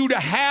need you to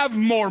have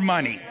more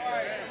money.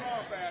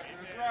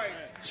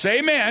 Say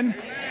amen.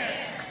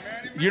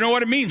 You know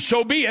what it means.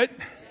 So be it.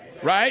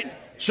 Right?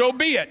 So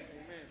be it.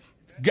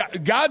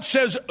 God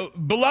says,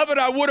 beloved,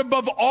 I would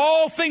above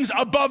all things,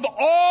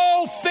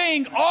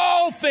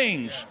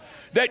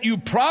 that you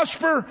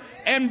prosper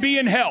and be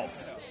in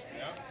health.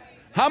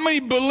 How many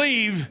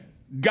believe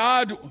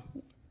God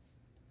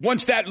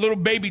wants that little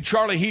baby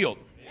Charlie healed?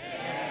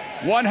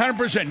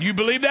 100%. You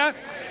believe that?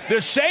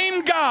 The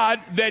same God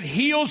that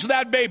heals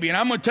that baby, and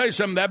I'm going to tell you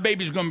something, that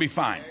baby's going to be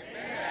fine.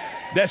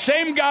 That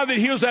same God that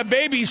heals that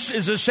baby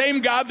is the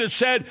same God that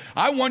said,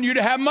 I want you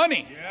to have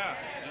money. Yeah,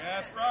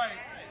 that's right.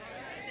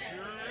 Sure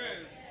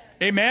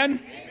is.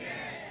 Amen?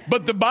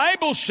 But the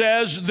Bible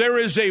says there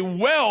is a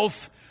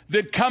wealth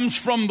that comes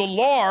from the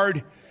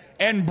Lord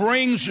and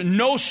brings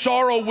no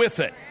sorrow with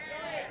it.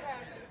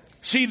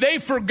 See, they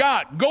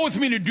forgot. Go with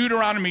me to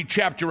Deuteronomy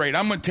chapter 8.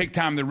 I'm going to take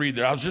time to read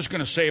it. I was just going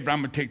to say it, but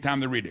I'm going to take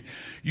time to read it.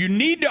 You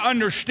need to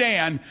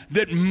understand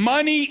that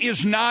money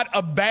is not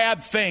a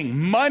bad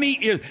thing.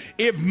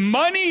 If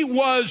money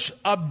was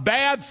a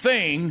bad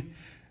thing,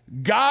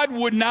 God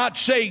would not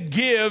say,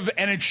 give,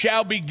 and it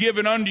shall be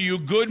given unto you,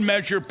 good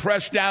measure,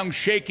 pressed down,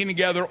 shaking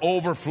together,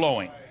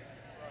 overflowing.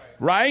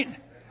 Right?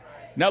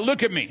 Now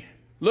look at me.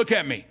 Look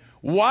at me.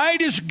 Why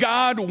does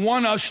God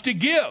want us to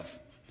give?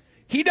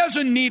 He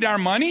doesn't need our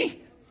money.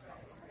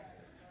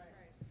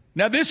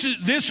 Now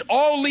this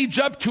all leads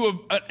up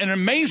to an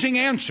amazing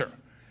answer.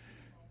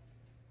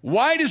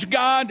 Why does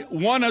God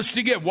want us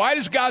to give? Why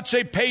does God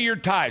say pay your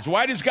tithes?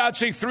 Why does God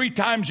say 3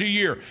 times a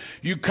year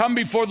you come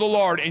before the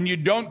Lord and you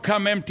don't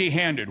come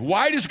empty-handed?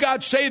 Why does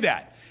God say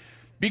that?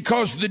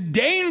 Because the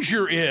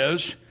danger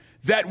is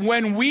that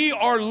when we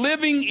are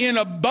living in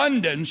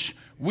abundance,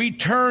 we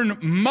turn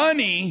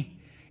money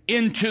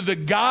into the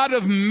God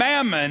of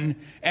mammon,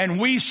 and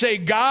we say,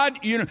 God,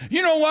 you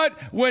know what?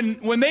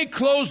 When they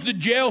close the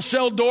jail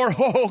cell door,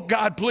 oh,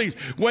 God, please.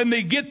 When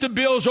they get the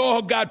bills,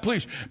 oh, God,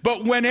 please.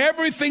 But when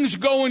everything's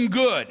going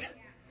good,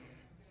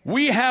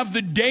 We have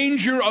the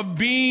danger of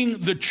being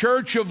the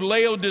church of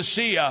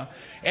Laodicea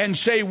and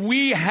say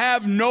we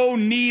have no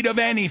need of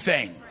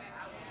anything.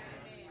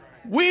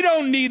 We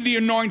don't need the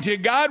anointing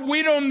of God.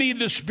 We don't need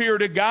the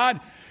Spirit of God.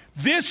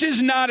 This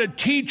is not a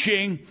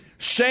teaching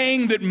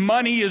saying that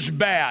money is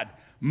bad.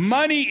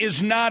 Money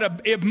is not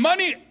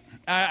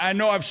I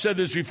know I've said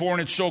this before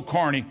and it's so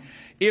corny.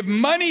 If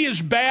money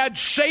is bad,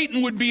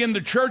 Satan would be in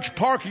the church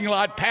parking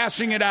lot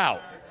passing it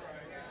out.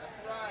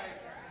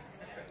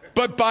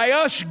 But by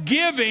us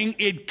giving,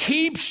 it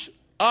keeps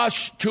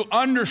us to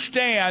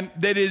understand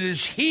that it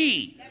is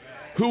He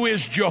who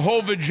is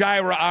Jehovah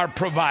Jireh, our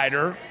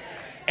provider.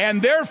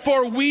 And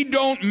therefore, we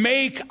don't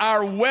make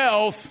our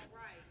wealth,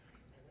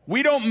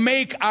 we don't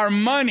make our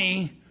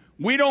money,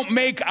 we don't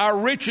make our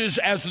riches,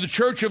 as the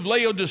church of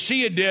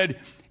Laodicea did,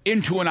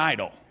 into an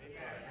idol.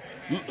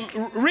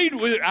 Read,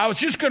 I was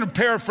just going to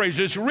paraphrase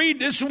this.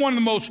 This is one of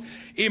the most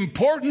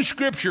important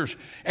scriptures.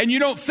 And you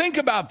don't think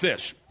about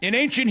this. In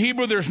ancient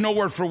Hebrew, there's no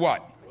word for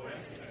what?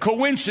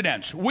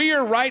 Coincidence. We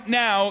are right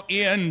now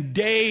in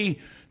day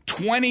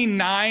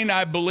 29,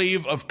 I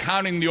believe, of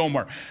counting the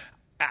Omer.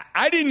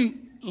 I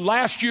didn't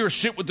last year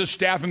sit with the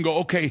staff and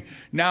go, okay,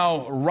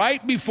 now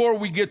right before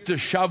we get to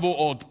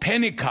Shavuot,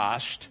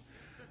 Pentecost,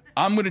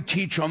 I'm going to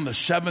teach on the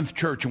seventh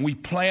church. And we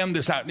planned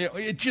this out.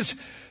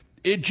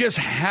 It just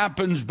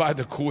happens by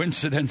the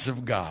coincidence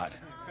of God.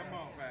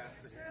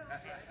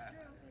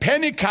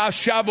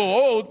 Pentecost,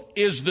 Shavuot,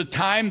 is the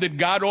time that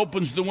God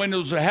opens the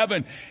windows of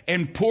heaven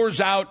and pours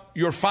out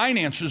your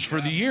finances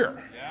for the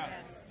year.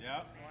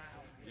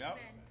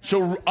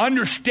 So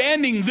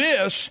understanding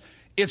this,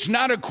 it's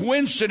not a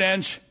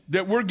coincidence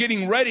that we're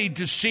getting ready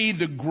to see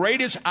the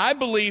greatest, I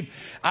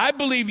believe,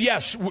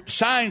 yes,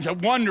 signs,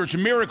 wonders,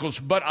 miracles,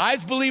 but I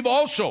believe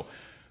also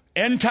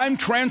end-time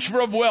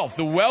transfer of wealth,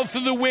 the wealth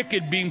of the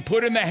wicked being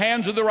put in the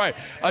hands of the right.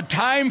 A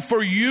time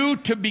for you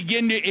to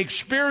begin to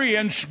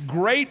experience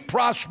great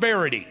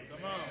prosperity.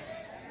 Come on.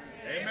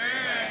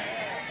 Amen.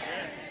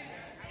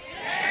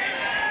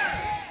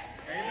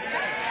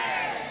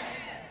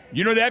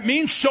 You know that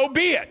means so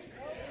be it.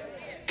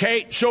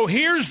 Okay, so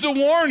here's the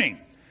warning.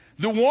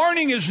 The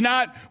warning is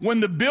not when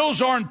the bills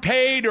aren't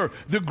paid, or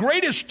the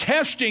greatest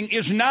testing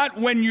is not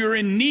when you're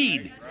in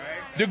need.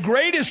 The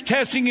greatest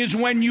testing is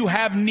when you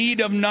have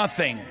need of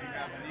nothing.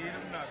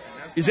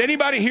 Is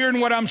anybody hearing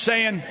what I'm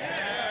saying?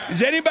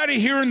 Is anybody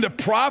hearing the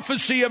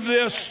prophecy of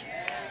this?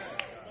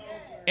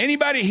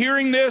 Anybody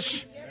hearing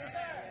this?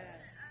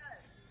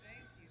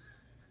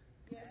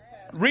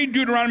 Read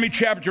Deuteronomy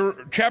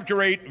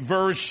chapter 8,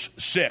 verse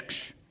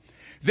 6.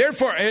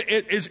 Therefore,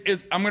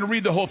 I'm going to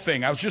read the whole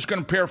thing. I was just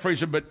going to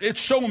paraphrase it, but it's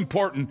so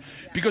important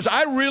because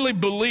I really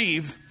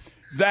believe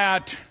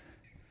that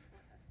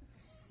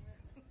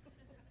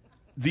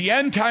the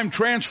end-time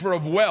transfer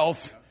of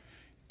wealth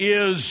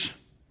is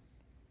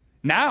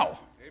now.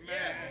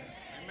 Amen.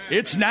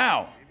 It's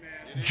now.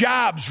 Amen.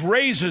 Jobs,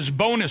 raises,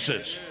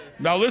 bonuses.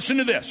 Now listen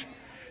to this.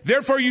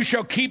 Therefore you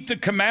shall keep the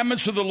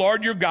commandments of the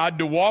Lord your God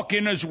to walk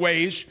in His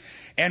ways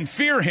and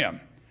fear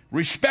Him,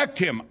 respect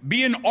Him,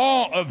 be in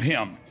awe of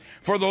Him.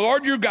 For the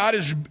Lord your God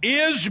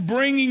is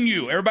bringing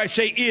you, everybody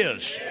say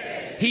is.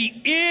 He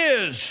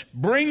is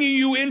bringing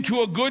you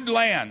into a good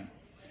land.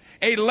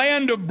 A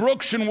land of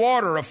brooks and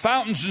water, of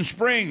fountains and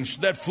springs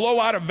that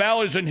flow out of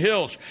valleys and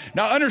hills.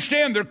 Now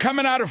understand, they're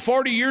coming out of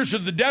 40 years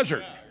of the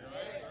desert.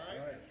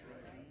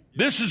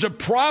 This is a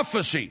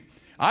prophecy.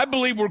 I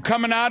believe we're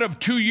coming out of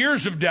 2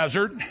 years of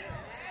desert.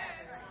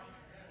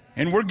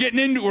 And we're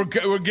getting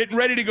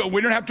ready to go.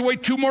 We don't have to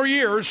wait 2 more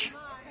years.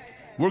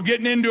 We're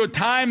getting into a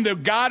time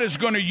that God is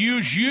going to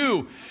use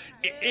you.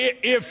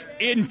 If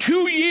in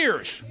 2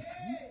 years,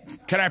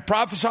 can I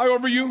prophesy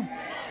over you?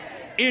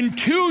 In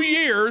 2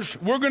 years,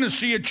 we're going to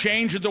see a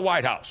change at the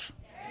White House.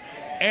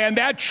 And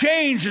that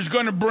change is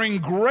going to bring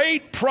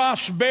great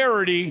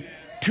prosperity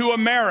to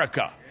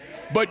America.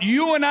 But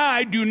you and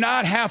I do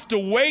not have to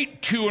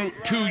wait 2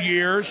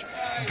 years.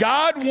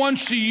 God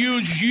wants to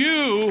use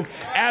you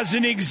as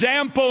an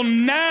example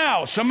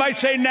now. Somebody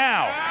say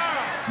now.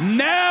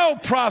 Now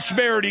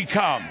prosperity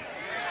come.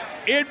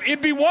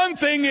 It'd be one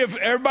thing if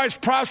everybody's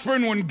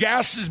prospering when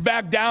gas is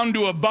back down to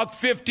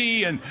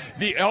 $1.50 and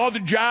all the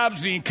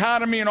jobs, the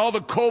economy, and all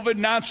the COVID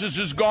nonsense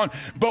is gone.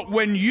 But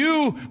when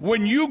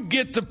you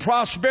get the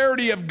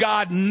prosperity of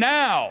God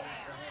now,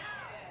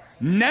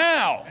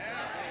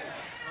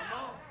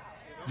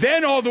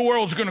 then all the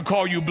world's going to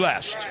call you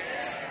blessed.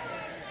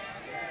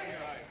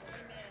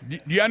 Do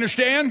you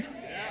understand?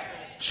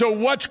 So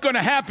what's going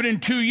to happen in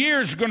 2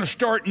 years is going to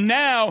start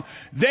now.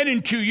 Then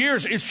in 2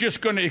 years, it's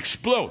just going to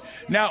explode.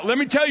 Now, let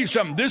me tell you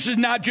something. This is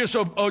not just,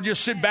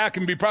 just sit back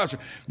and be proud.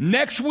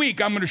 Next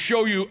week, I'm going to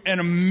show you an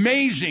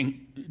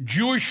amazing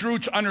Jewish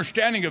roots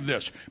understanding of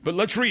this. But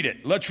let's read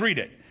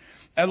it.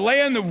 A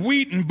land of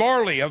wheat and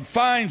barley, of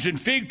vines and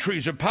fig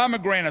trees, of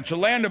pomegranates, a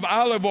land of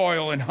olive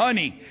oil and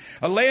honey,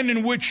 a land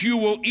in which you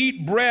will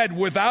eat bread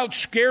without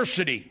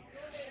scarcity.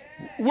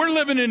 We're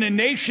living in a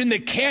nation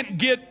that can't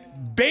get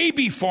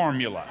baby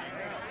formula.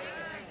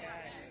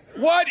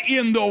 What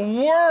in the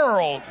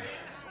world?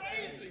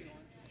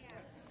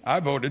 I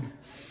voted.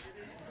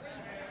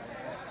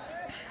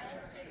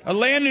 A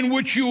land in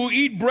which you will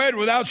eat bread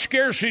without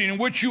scarcity, in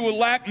which you will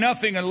lack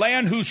nothing, a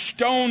land whose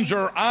stones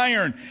are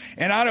iron,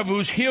 and out of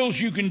whose hills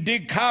you can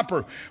dig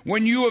copper.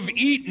 When you have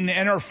eaten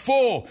and are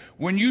full,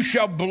 when you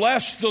shall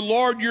bless the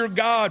Lord your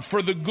God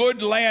for the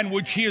good land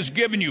which he has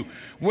given you.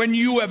 When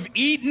you have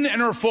eaten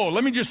and are full.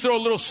 Let me just throw a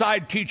little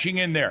side teaching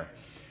in there.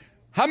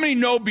 How many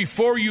know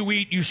before you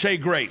eat, you say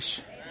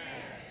grace?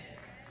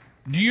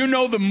 Do you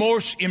know the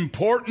most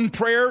important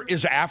prayer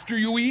is after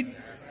you eat?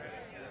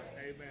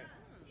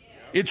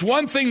 It's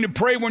one thing to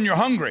pray when you're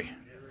hungry.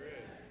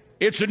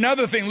 It's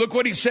another thing. Look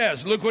what he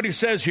says. Look what he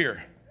says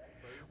here.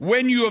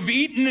 When you have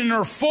eaten and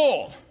are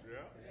full,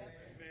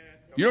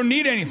 you don't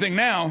need anything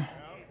now,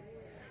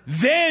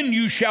 then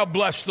you shall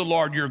bless the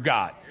Lord your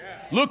God.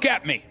 Look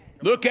at me.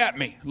 Look at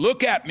me.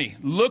 Look at me.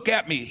 Look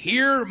at me.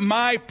 Hear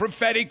my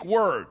prophetic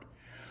word.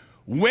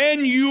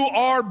 When you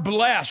are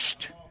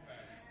blessed,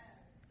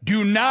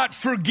 do not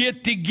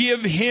forget to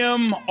give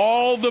him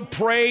all the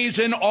praise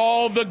and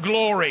all the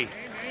glory.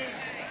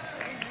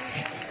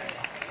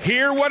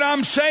 Hear what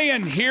I'm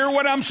saying. Hear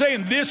what I'm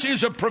saying. This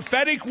is a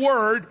prophetic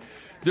word.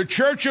 The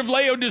church of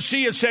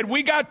Laodicea said,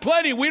 we got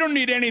plenty. We don't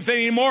need anything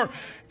anymore.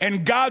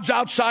 And God's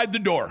outside the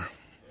door.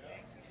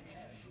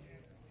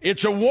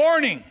 It's a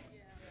warning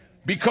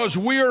because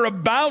we are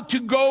about to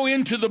go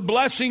into the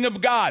blessing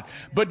of God.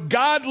 But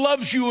God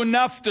loves you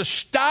enough to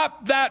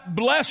stop that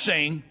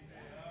blessing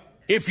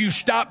if you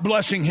stop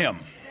blessing him.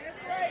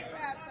 That's right,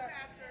 Pastor.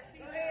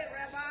 Go ahead,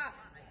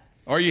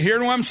 Rabbi. Are you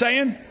hearing what I'm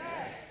saying?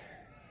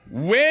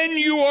 When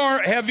you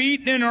have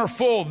eaten and are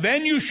full,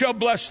 then you shall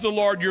bless the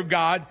Lord your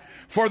God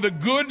for the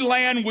good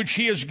land which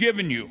he has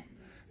given you.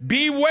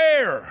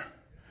 Beware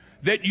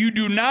that you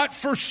do not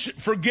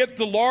forget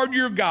the Lord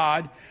your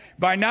God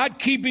by not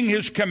keeping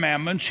his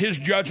commandments, his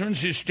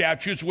judgments, his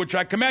statutes, which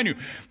I command you.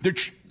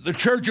 The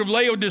church of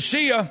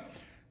Laodicea,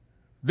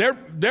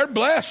 they're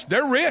blessed.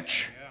 They're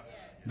rich.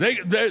 They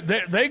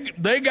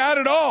got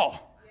it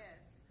all.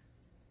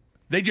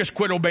 They just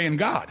quit obeying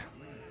God.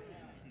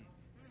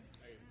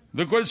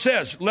 Look what it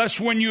says.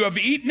 Lest when you have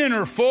eaten and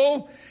are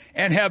full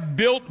and have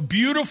built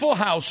beautiful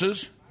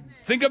houses.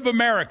 Think of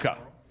America.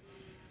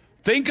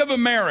 Think of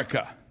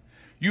America.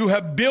 You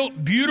have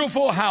built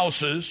beautiful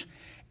houses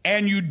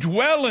and you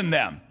dwell in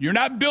them. You're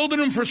not building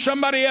them for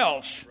somebody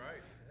else.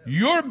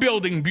 You're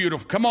building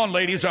beautiful. Come on,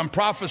 ladies, I'm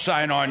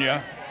prophesying on you.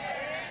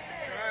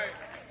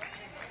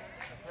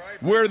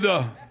 We're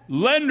the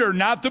lender,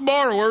 not the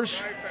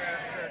borrowers.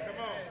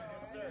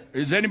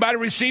 Is anybody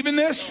receiving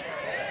this?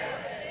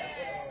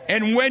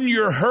 And when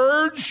your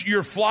herds,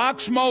 your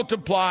flocks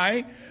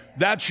multiply,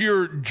 that's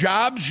your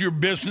jobs, your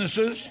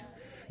businesses,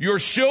 your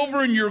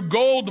silver and your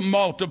gold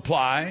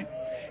multiply,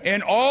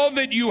 and all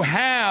that you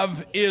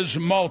have is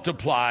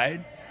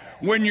multiplied.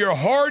 When your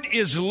heart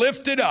is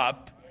lifted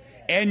up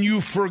and you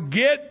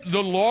forget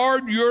the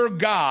Lord your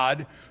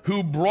God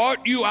who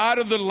brought you out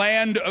of the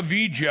land of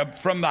Egypt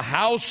from the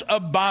house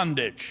of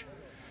bondage.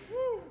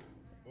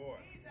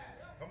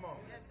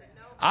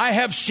 I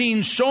have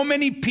seen so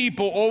many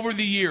people over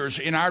the years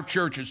in our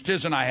churches,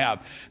 Tiz and I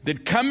have,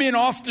 that come in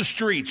off the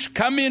streets,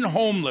 come in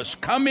homeless,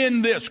 come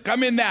in this,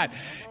 come in that,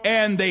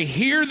 and they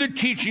hear the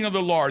teaching of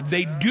the Lord.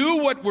 They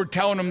do what we're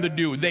telling them to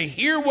do. They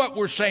hear what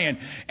we're saying,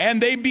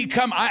 and they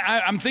become,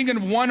 I'm thinking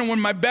of one of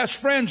my best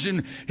friends,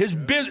 and his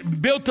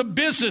built a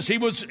business. He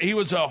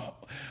was a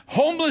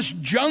homeless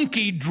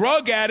junkie,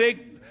 drug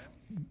addict,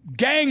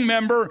 gang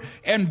member,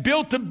 and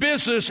built a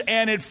business,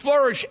 and it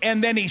flourished,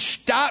 and then he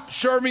stopped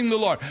serving the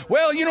Lord.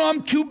 Well,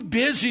 I'm too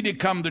busy to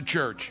come to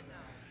church.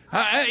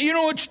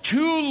 It's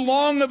too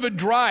long of a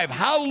drive.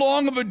 How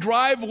long of a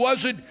drive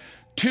was it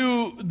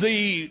to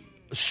the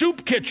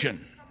soup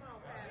kitchen?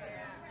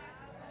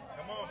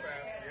 Come on, Pastor.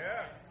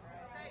 Yeah.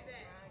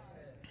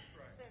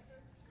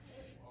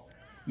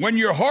 When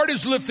your heart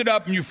is lifted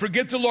up and you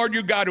forget the Lord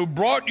your God who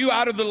brought you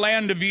out of the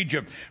land of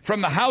Egypt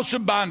from the house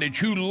of bondage,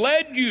 who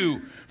led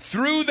you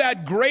through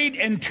that great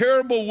and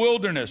terrible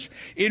wilderness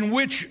in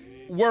which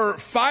were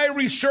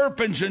fiery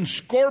serpents and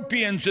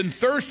scorpions and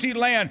thirsty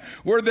land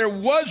where there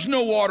was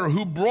no water,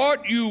 who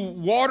brought you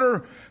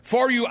water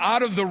for you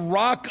out of the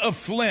rock of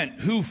flint,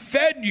 who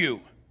fed you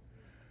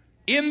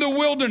in the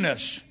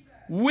wilderness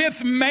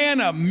with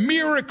manna,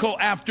 miracle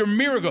after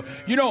miracle.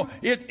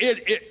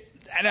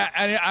 And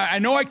I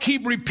know I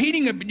keep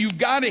repeating it, but you've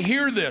got to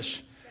hear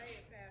this.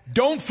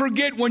 Don't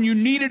forget when you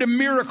needed a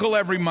miracle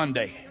every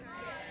Monday.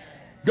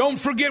 Don't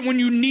forget when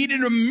you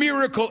needed a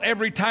miracle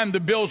every time the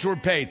bills were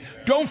paid.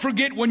 Don't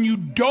forget when you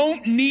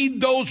don't need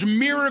those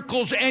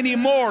miracles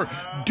anymore.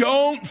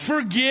 Don't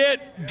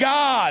forget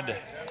God.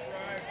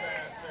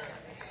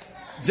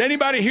 Is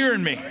anybody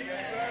hearing me?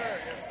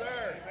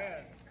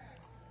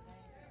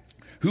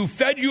 Who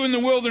fed you in the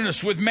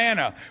wilderness with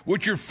manna,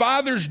 which your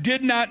fathers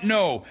did not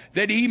know,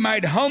 that he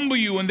might humble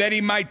you and that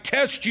he might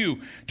test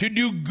you to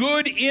do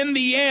good in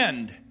the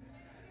end.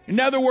 In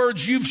other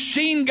words, you've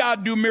seen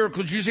God do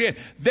miracles. You see it.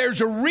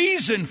 There's a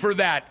reason for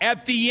that.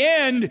 At the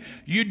end,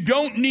 you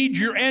don't need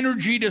your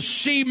energy to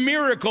see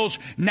miracles.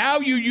 Now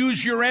you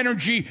use your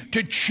energy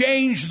to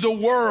change the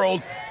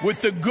world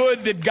with the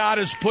good that God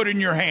has put in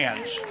your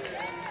hands.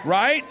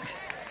 Right?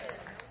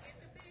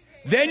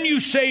 Then you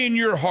say in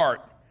your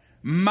heart,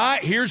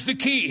 here's the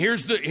key.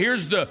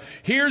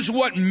 Here's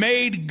what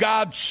made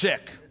God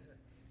sick.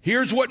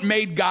 Here's what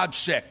made God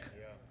sick.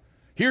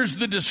 Here's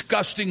the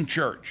disgusting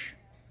church.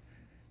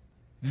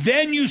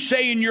 Then you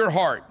say in your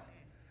heart,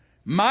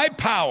 my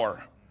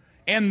power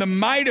and the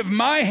might of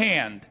my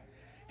hand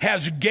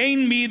has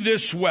gained me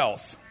this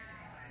wealth.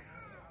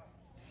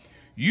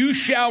 You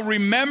shall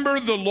remember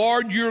the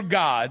Lord your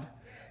God,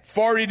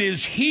 for it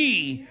is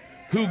he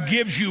who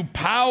gives you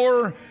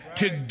power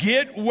to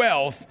get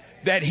wealth,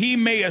 that he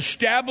may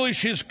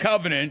establish his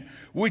covenant,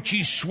 which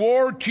he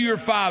swore to your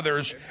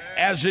fathers,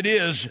 as it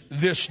is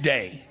this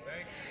day.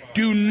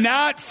 Do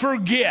not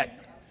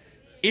forget,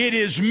 it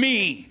is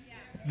me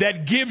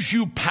that gives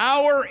you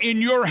power in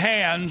your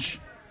hands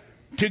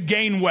to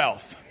gain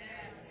wealth.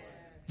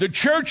 The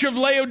church of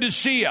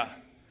Laodicea,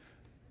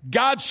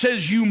 God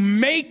says, you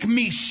make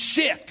me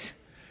sick.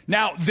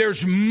 Now,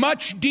 there's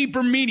much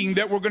deeper meaning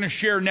that we're going to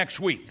share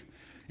next week.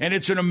 And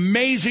it's an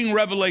amazing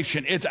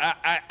revelation.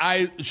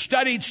 I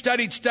studied.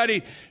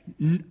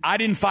 I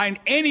didn't find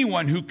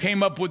anyone who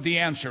came up with the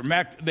answer. In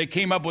fact, they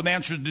came up with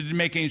answers that didn't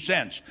make any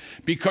sense,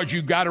 because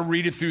you've got to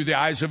read it through the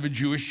eyes of a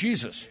Jewish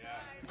Jesus.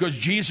 Because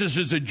Jesus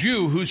is a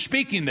Jew who's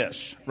speaking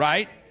this,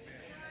 right?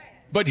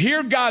 But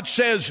here God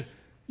says,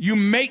 you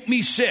make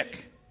me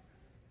sick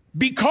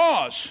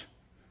because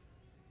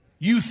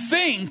you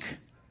think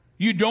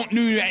you don't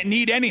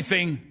need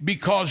anything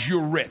because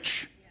you're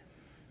rich.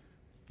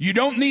 You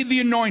don't need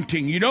the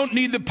anointing. You don't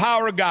need the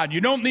power of God.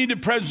 You don't need the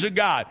presence of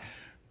God.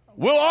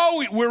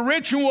 We're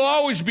rich and we'll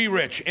always be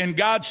rich. And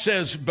God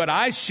says, but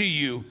I see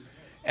you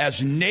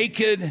as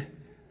naked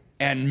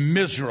and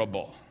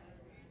miserable.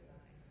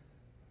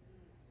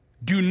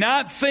 Do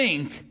not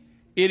think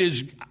it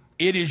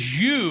is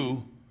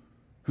you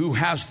who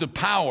has the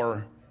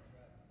power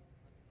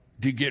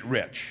to get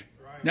rich.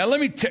 Now let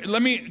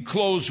me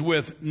close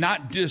with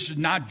not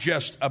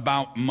just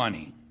about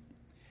money.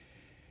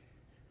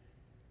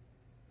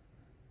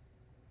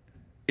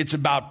 It's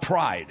about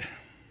pride.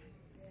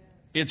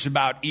 It's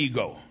about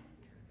ego.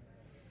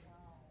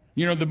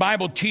 You know, the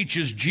Bible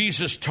teaches,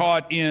 Jesus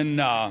taught in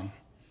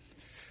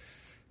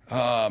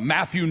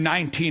Matthew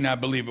 19, I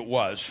believe it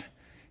was.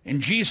 And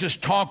Jesus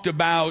talked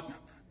about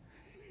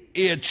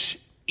it's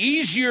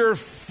easier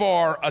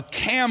for a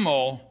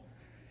camel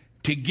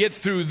to get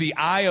through the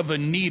eye of a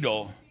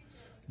needle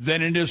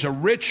than it is a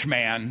rich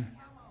man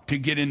to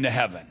get into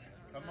heaven.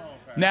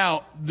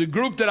 Now, the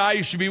group that I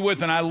used to be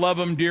with, and I love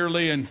them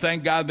dearly, and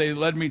thank God they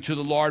led me to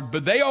the Lord,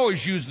 but they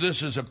always use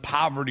this as a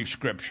poverty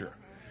scripture.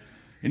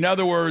 In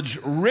other words,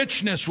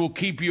 richness will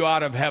keep you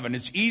out of heaven.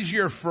 It's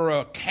easier for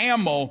a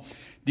camel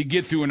to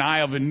get through an eye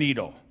of a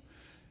needle.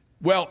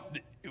 Well,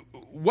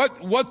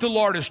 what the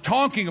Lord is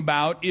talking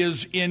about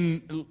is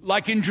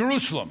like in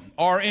Jerusalem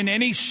or in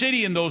any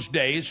city in those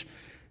days,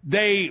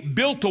 they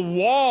built a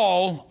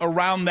wall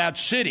around that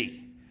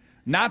city,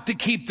 not to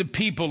keep the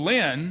people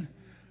in,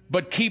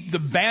 but keep the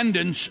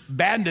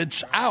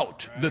bandits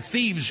out, the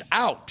thieves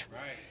out.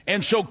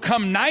 And so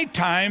come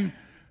nighttime,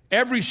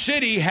 every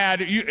city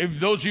had, if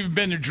those of you who've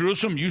been to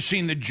Jerusalem, you've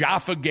seen the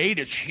Jaffa Gate.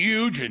 It's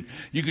huge, and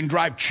you can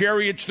drive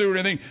chariots through it and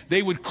everything.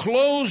 They would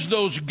close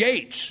those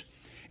gates.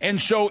 And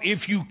so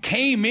if you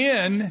came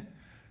in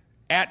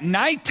at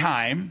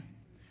nighttime,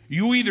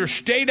 you either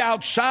stayed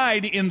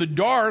outside in the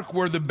dark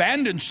where the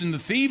bandits and the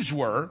thieves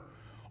were,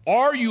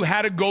 or you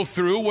had to go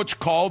through what's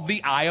called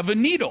the eye of a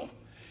needle.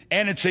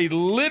 And it's a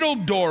little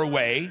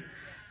doorway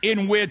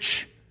in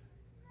which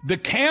the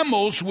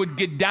camels would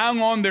get down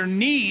on their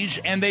knees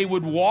and they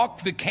would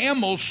walk the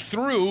camels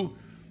through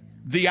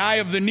the eye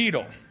of the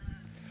needle.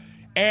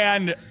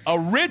 And a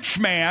rich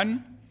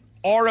man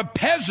or a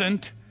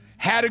peasant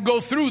had to go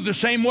through the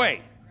same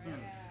way.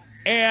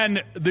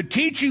 And the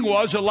teaching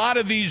was, a lot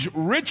of these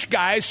rich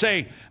guys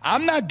say,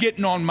 I'm not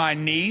getting on my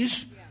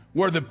knees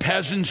where the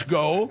peasants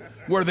go,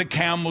 where the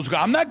camels go.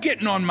 I'm not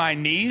getting on my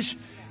knees.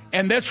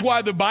 And that's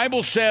why the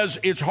Bible says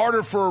it's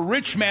harder for a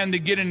rich man to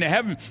get into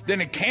heaven than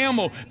a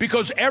camel,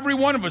 because every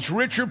one of us,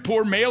 rich or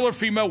poor, male or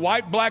female,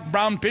 white, black,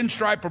 brown,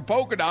 pinstripe, or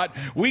polka dot,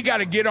 we got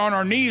to get on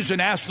our knees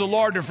and ask the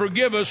Lord to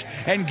forgive us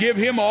and give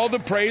him all the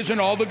praise and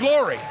all the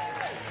glory.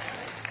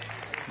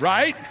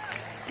 Right?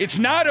 It's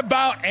not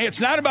about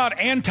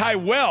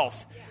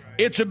anti-wealth.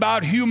 It's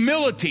about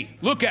humility.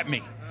 Look at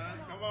me.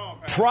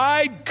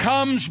 Pride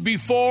comes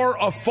before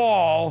a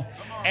fall,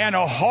 and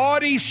a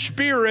haughty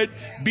spirit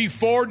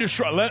before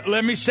destruction.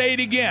 Let me say it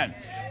again.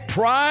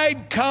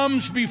 Pride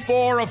comes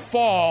before a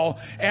fall,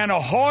 and a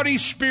haughty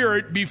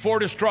spirit before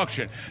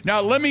destruction.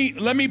 Now, let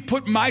me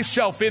put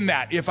myself in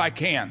that, if I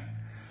can.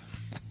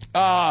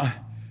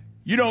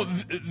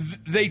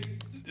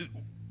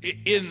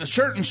 In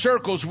certain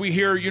circles, we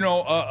hear,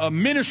 a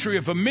ministry,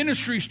 if a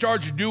ministry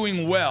starts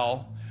doing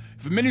well,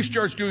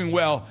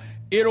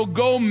 it'll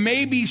go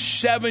maybe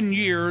 7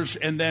 years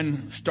and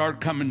then start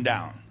coming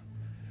down.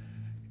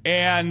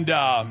 And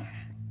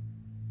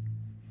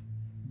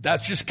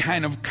that's just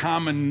kind of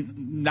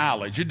common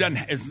knowledge.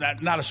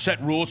 It's not a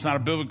set rule. It's not a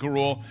biblical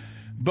rule.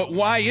 But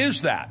why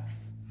is that?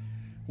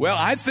 Well,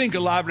 I think a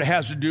lot of it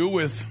has to do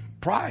with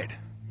pride.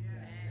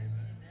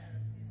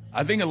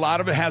 I think a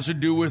lot of it has to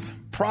do with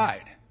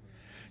pride.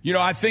 You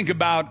know, I think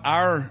about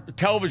our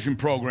television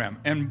program,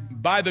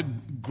 and by the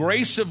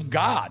grace of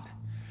God,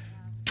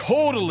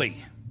 totally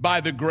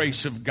by the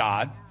grace of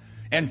God,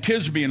 and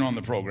Tiz being on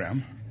the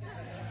program,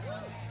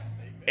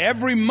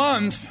 every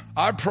month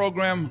our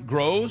program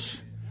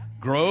grows,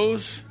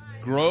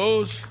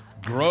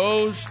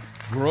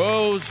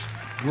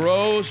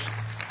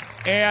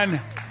 and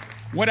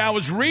when I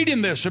was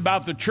reading this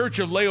about the church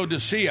of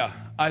Laodicea,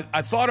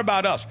 I thought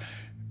about us.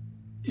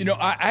 You know,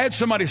 I had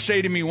somebody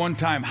say to me one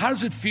time, how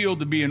does it feel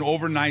to be an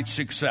overnight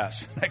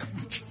success? Like,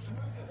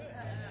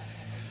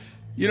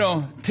 you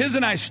know, Tiz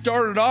and I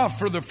started off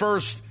for the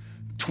first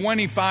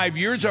 25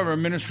 years of our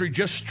ministry,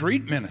 just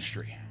street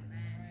ministry.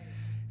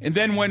 And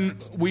then when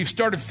we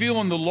started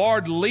feeling the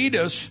Lord lead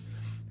us,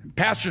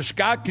 Pastor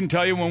Scott can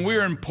tell you, when we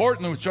were in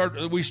Portland,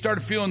 we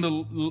started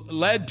feeling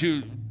led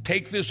to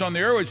take this on the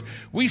airways.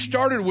 We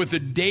started with a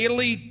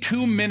daily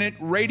 2-minute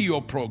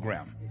radio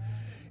program.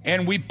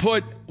 And we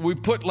put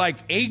like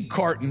egg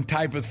carton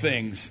type of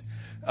things,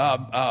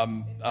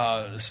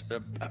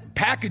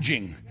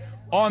 packaging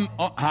in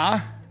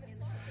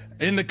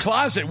the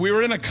closet. We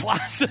were in a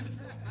closet,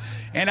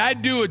 and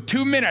I'd do a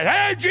 2-minute,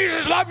 hey,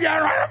 Jesus love you,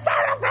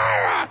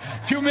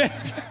 2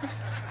 minutes.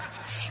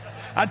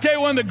 I'll tell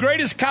you one of the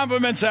greatest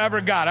compliments I ever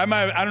got. I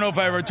don't know if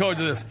I ever told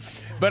you this,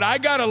 but I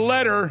got a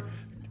letter.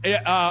 We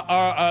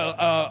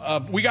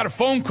got a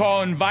phone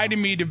call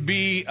inviting me to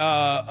be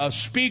a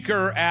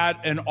speaker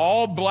at an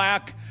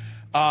all-black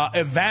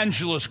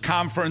evangelist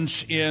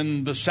conference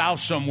in the South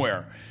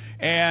somewhere.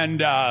 And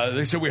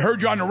they said, we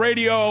heard you on the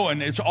radio,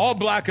 and it's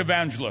all-black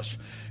evangelists.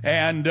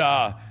 And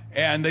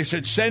they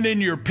said, send in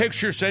your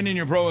picture, send in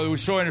your pro. We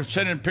sent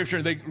in a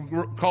picture. They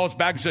called us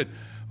back and said,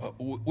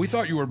 we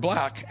thought you were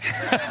black.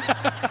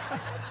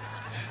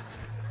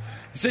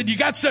 He said, you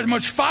got so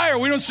much fire.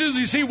 We don't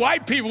usually see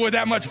white people with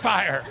that much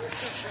fire.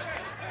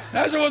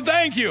 I said, well,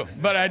 thank you.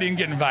 But I didn't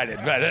get invited.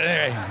 But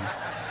anyway,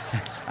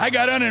 I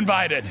got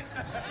uninvited.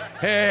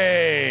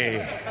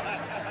 Hey.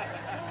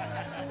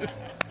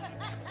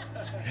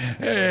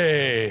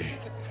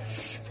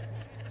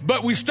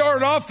 But we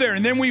started off there,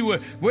 and then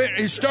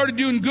we started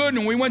doing good,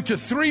 and we went to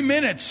 3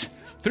 minutes.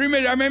 3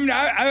 minutes. I remember,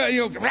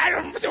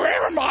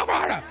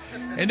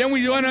 and then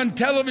we went on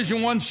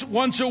television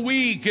once a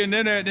week, and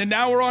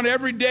now we're on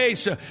every day.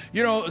 So,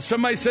 you know,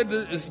 somebody said,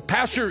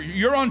 Pastor,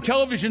 you're on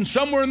television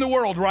somewhere in the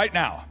world right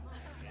now.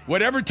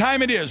 Whatever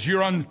time it is,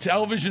 you're on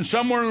television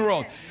somewhere in the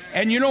world.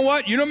 And you know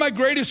what? You know my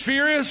greatest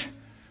fear is?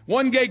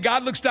 One day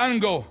God looks down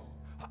and go,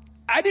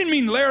 I didn't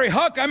mean Larry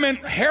Huck, I meant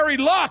Harry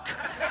Luck.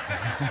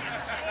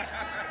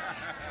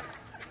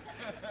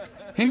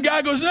 And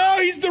God goes, no,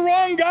 he's the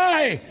wrong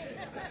guy.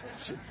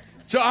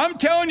 So I'm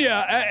telling you,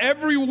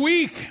 every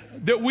week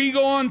that we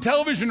go on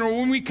television or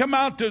when we come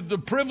out to the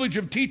privilege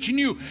of teaching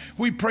you,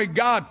 we pray,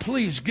 God,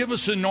 please give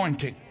us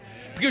anointing.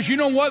 Because you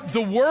know what?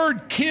 The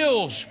word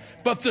kills,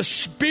 but the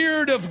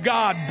Spirit of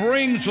God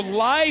brings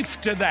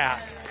life to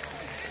that.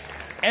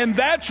 And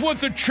that's what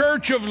the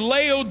church of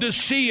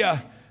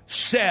Laodicea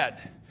said.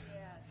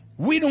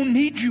 We don't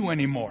need you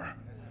anymore.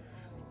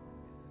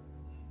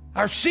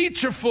 Our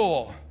seats are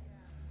full.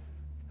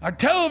 Our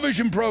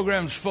television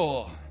program's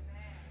full.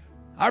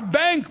 Our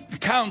bank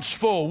account's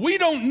full. We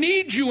don't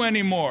need you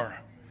anymore.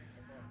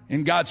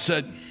 And God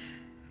said,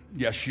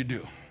 yes, you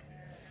do.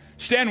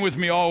 Stand with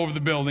me all over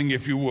the building,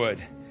 if you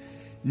would.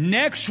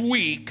 Next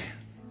week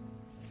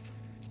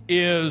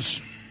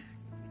is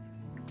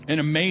an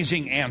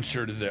amazing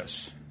answer to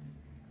this.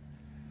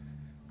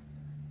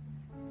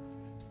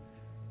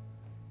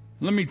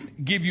 Let me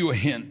give you a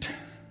hint.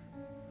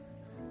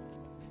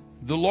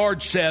 The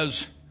Lord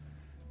says,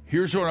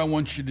 here's what I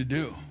want you to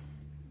do.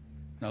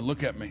 Now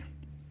look at me.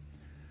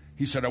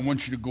 He said, I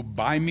want you to go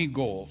buy me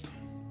gold.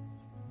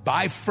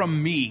 Buy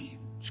from me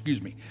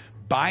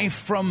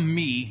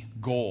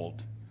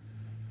gold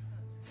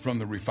from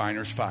the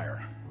refiner's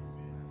fire.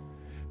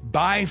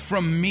 Buy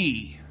from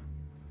me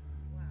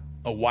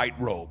a white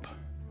robe.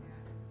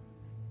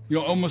 You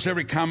know, almost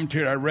every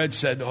commentator I read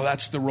said, oh,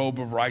 that's the robe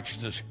of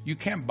righteousness. You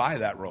can't buy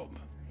that robe.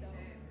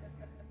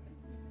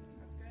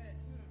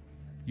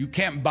 You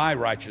can't buy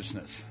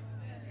righteousness.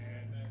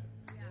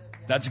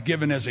 That's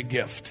given as a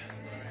gift.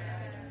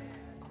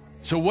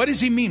 So what does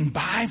he mean?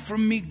 Buy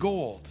from me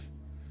gold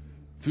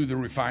through the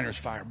refiner's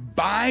fire.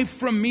 Buy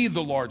from me,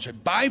 the Lord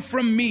said. Buy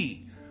from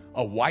me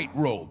a white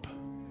robe.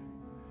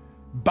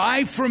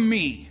 Buy from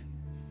me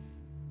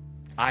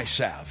eye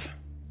salve.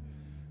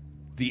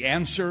 The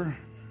answer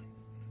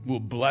will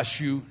bless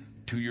you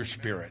to your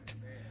spirit.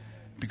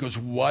 Because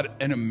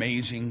what an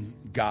amazing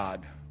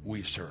God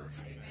we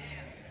serve.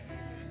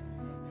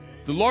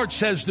 The Lord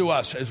says to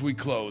us as we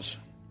close,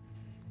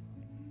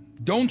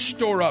 Don't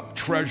store up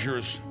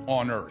treasures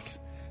on earth.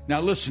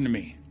 Now listen to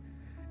me.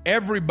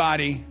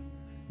 Everybody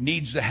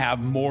needs to have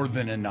more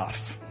than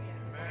enough.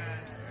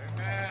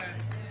 Amen.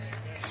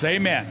 Say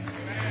amen.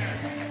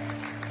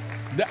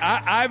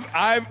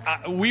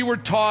 We were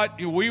taught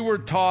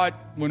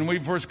when we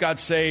first got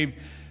saved,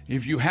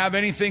 if you have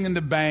anything in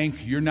the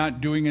bank, you're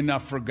not doing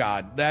enough for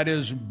God. That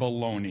is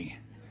baloney.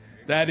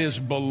 That is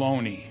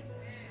baloney.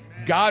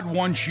 God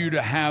wants you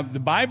to have, the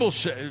Bible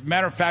says,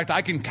 matter of fact,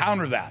 I can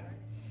counter that.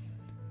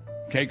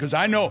 Okay, because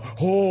I know,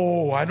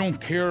 I don't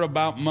care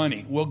about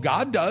money. Well,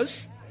 God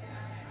does.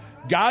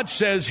 God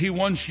says He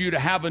wants you to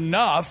have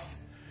enough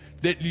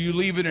that you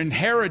leave an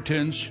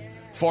inheritance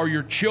for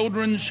your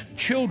children's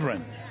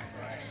children.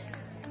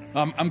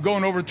 I'm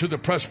going over to the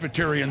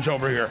Presbyterians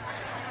over here.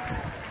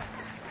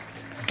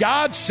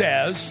 God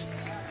says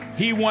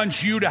He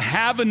wants you to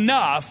have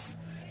enough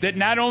that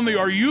not only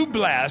are you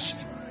blessed,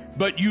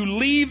 but you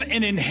leave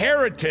an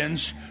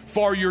inheritance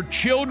for your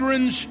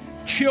children's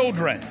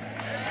children.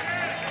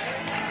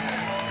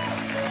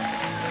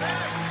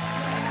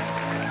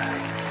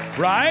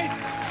 Right?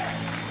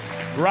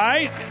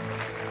 Right?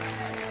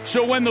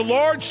 So when the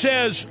Lord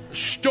says,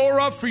 store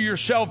up for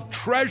yourself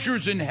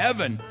treasures in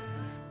heaven,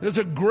 there's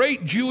a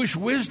great Jewish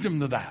wisdom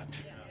to that.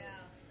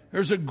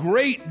 There's a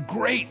great,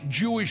 great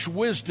Jewish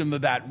wisdom to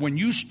that. When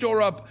you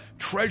store up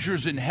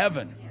treasures in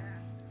heaven,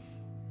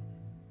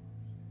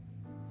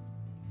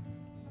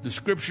 the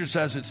scripture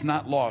says it's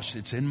not lost,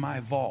 it's in my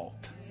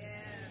vault.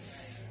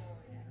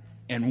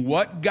 And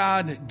what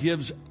God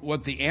gives,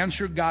 what the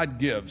answer God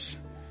gives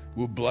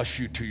will bless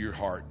you to your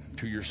heart,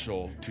 to your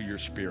soul, to your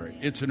spirit.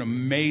 It's an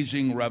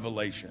amazing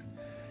revelation.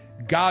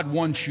 God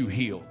wants you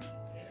healed.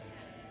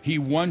 He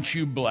wants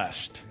you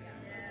blessed.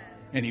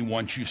 And He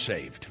wants you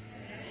saved.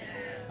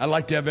 I'd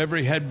like to have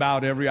every head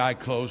bowed, every eye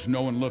closed,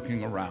 no one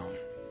looking around.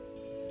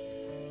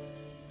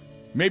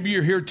 Maybe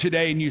you're here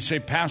today and you say,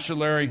 Pastor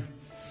Larry,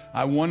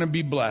 I want to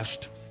be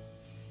blessed.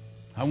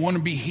 I want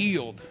to be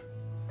healed.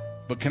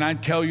 But can I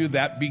tell you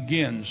that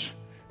begins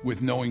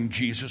with knowing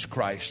Jesus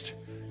Christ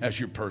as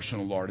your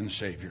personal Lord and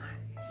Savior.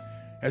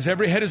 As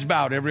every head is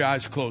bowed, every eye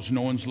is closed,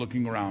 no one's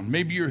looking around.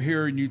 Maybe you're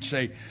here and you'd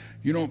say,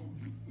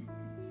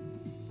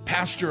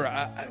 Pastor,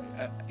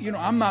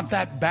 I'm not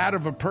that bad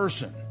of a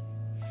person.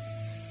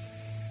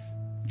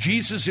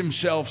 Jesus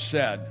Himself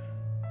said,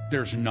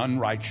 there's none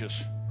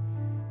righteous.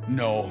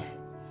 No,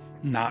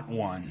 not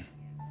one.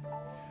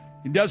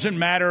 It doesn't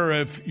matter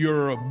if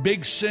you're a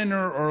big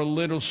sinner or a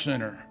little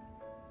sinner.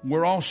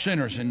 We're all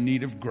sinners in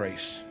need of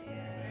grace.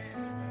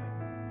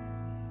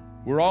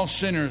 We're all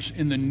sinners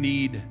in the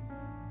need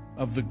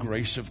of the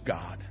grace of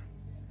God.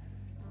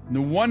 And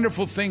the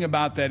wonderful thing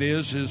about that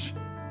is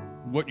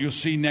what you'll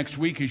see next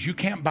week is you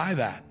can't buy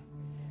that.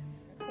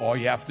 All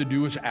you have to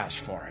do is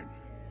ask for it.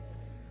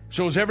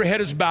 So as every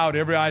head is bowed,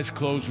 every eye is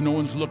closed, no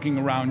one's looking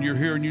around, you're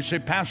here and you say,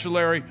 Pastor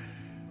Larry,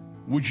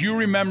 would you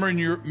remember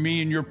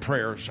me in your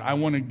prayers? I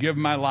want to give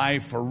my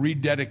life or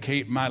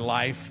rededicate my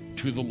life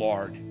to the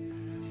Lord.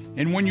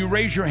 And when you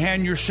raise your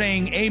hand, you're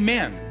saying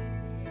amen.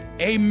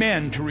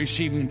 Amen to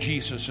receiving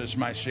Jesus as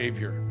my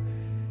Savior.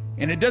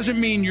 And it doesn't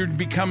mean you're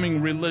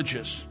becoming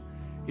religious.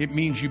 It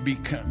means you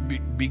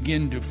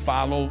begin to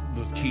follow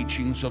the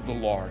teachings of the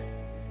Lord.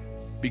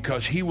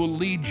 Because He will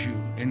lead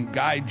you and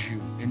guide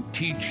you and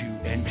teach you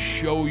and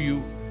show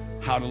you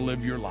how to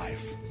live your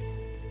life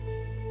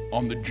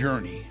on the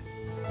journey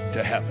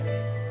to heaven.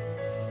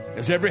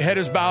 As every head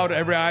is bowed,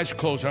 every eye is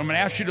closed, I'm going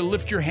to ask you to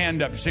lift your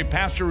hand up. You say,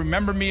 Pastor,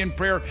 remember me in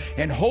prayer,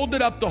 and hold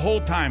it up the whole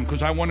time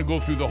because I want to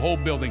go through the whole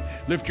building.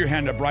 Lift your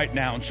hand up right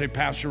now and say,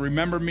 Pastor,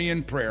 remember me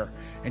in prayer.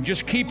 And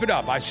just keep it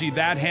up. I see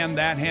that hand,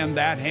 that hand,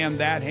 that hand,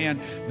 that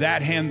hand,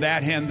 that hand,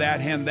 that hand, that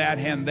hand, that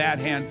hand, that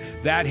hand,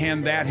 that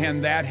hand, that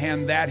hand, that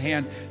hand, that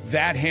hand,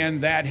 that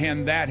hand, that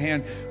hand, that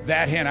hand,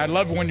 that hand. I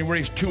love when you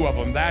raise two of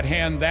them. That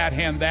hand, that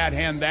hand, that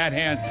hand, that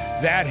hand,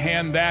 that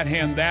hand, that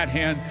hand, that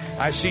hand.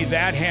 I see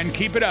that hand.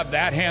 Keep it up.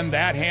 That hand,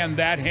 that hand,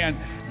 that hand,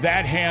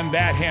 that hand,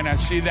 that hand. I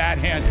see that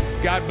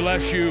hand. God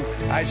bless you.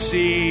 I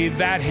see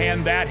that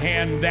hand, that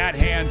hand, that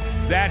hand,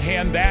 that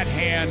hand, that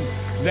hand,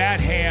 that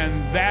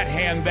hand, that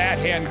hand, that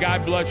hand.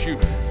 God bless you.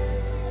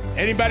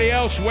 Anybody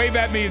else? Wave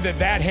at me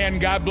that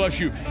hand. God bless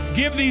you.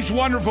 Give these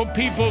wonderful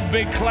people a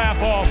big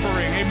clap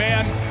offering.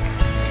 Amen.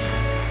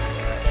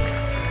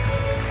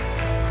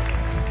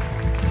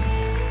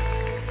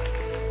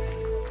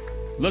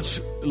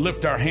 Let's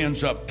lift our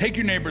hands up. Take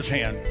your neighbor's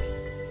hand.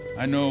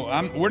 I know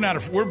we're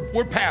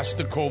past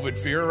the COVID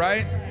fear,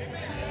 right?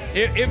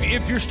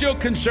 If you're still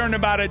concerned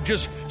about it,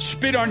 just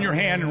spit on your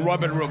hand and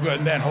rub it real good,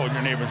 and then hold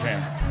your neighbor's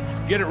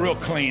hand. Get it real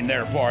clean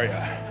there for you.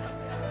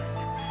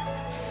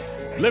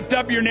 Lift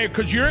up your neighbor,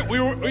 because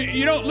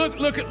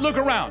look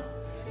around.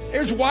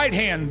 There's white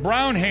hands,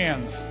 brown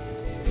hands,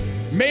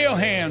 male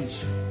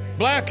hands,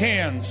 black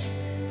hands,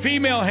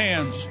 female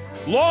hands,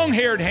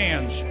 long-haired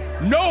hands,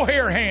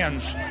 no-hair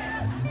hands.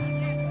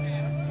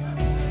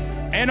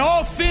 And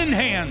all thin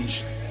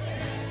hands.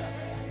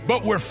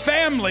 But we're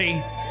family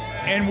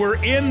and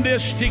we're in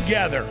this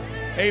together.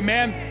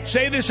 Amen.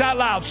 Say this out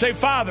loud. Say,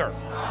 Father,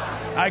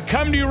 I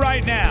come to you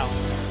right now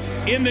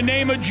in the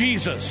name of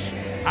Jesus.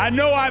 I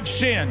know I've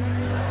sinned.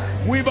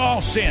 We've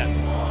all sinned.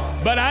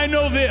 But I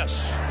know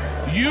this.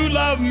 You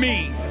love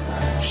me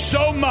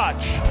so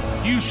much.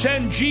 You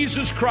sent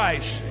Jesus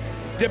Christ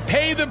to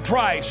pay the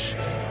price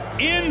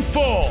in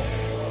full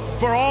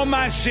for all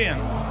my sin.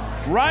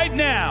 Right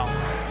now,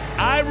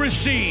 I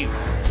receive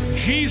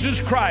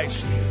Jesus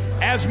Christ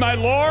as my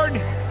Lord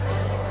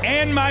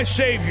and my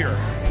Savior.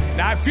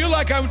 Now, I feel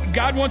like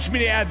God wants me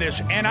to add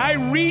this, and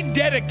I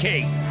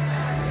rededicate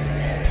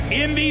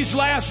in these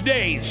last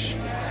days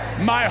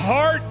my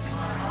heart,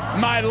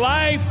 my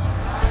life,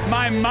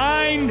 my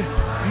mind,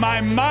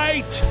 my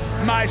might,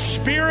 my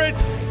spirit,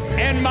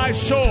 and my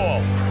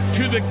soul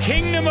to the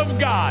kingdom of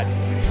God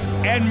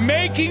and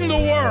making the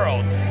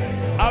world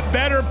a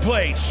better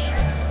place.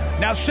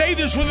 Now say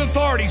this with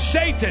authority.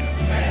 Satan,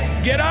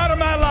 get out of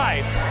my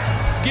life.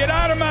 Get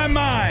out of my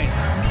mind.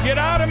 Get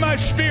out of my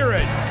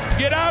spirit.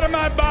 Get out of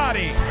my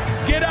body.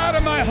 Get out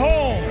of my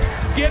home.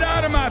 Get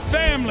out of my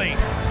family.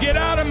 Get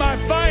out of my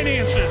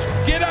finances.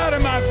 Get out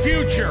of my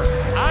future.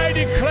 I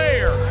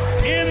declare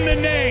in the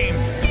name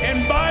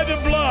and by the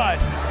blood,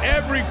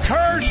 every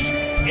curse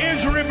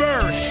is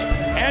reversed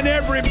and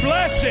every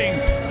blessing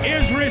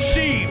is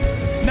received.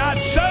 Not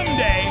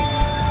someday,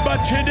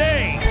 but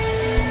today.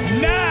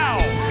 Now,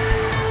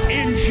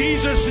 in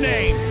Jesus'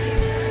 name.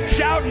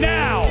 Shout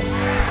now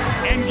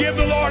and give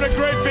the Lord a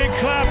great big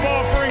clap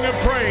offering of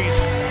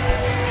praise.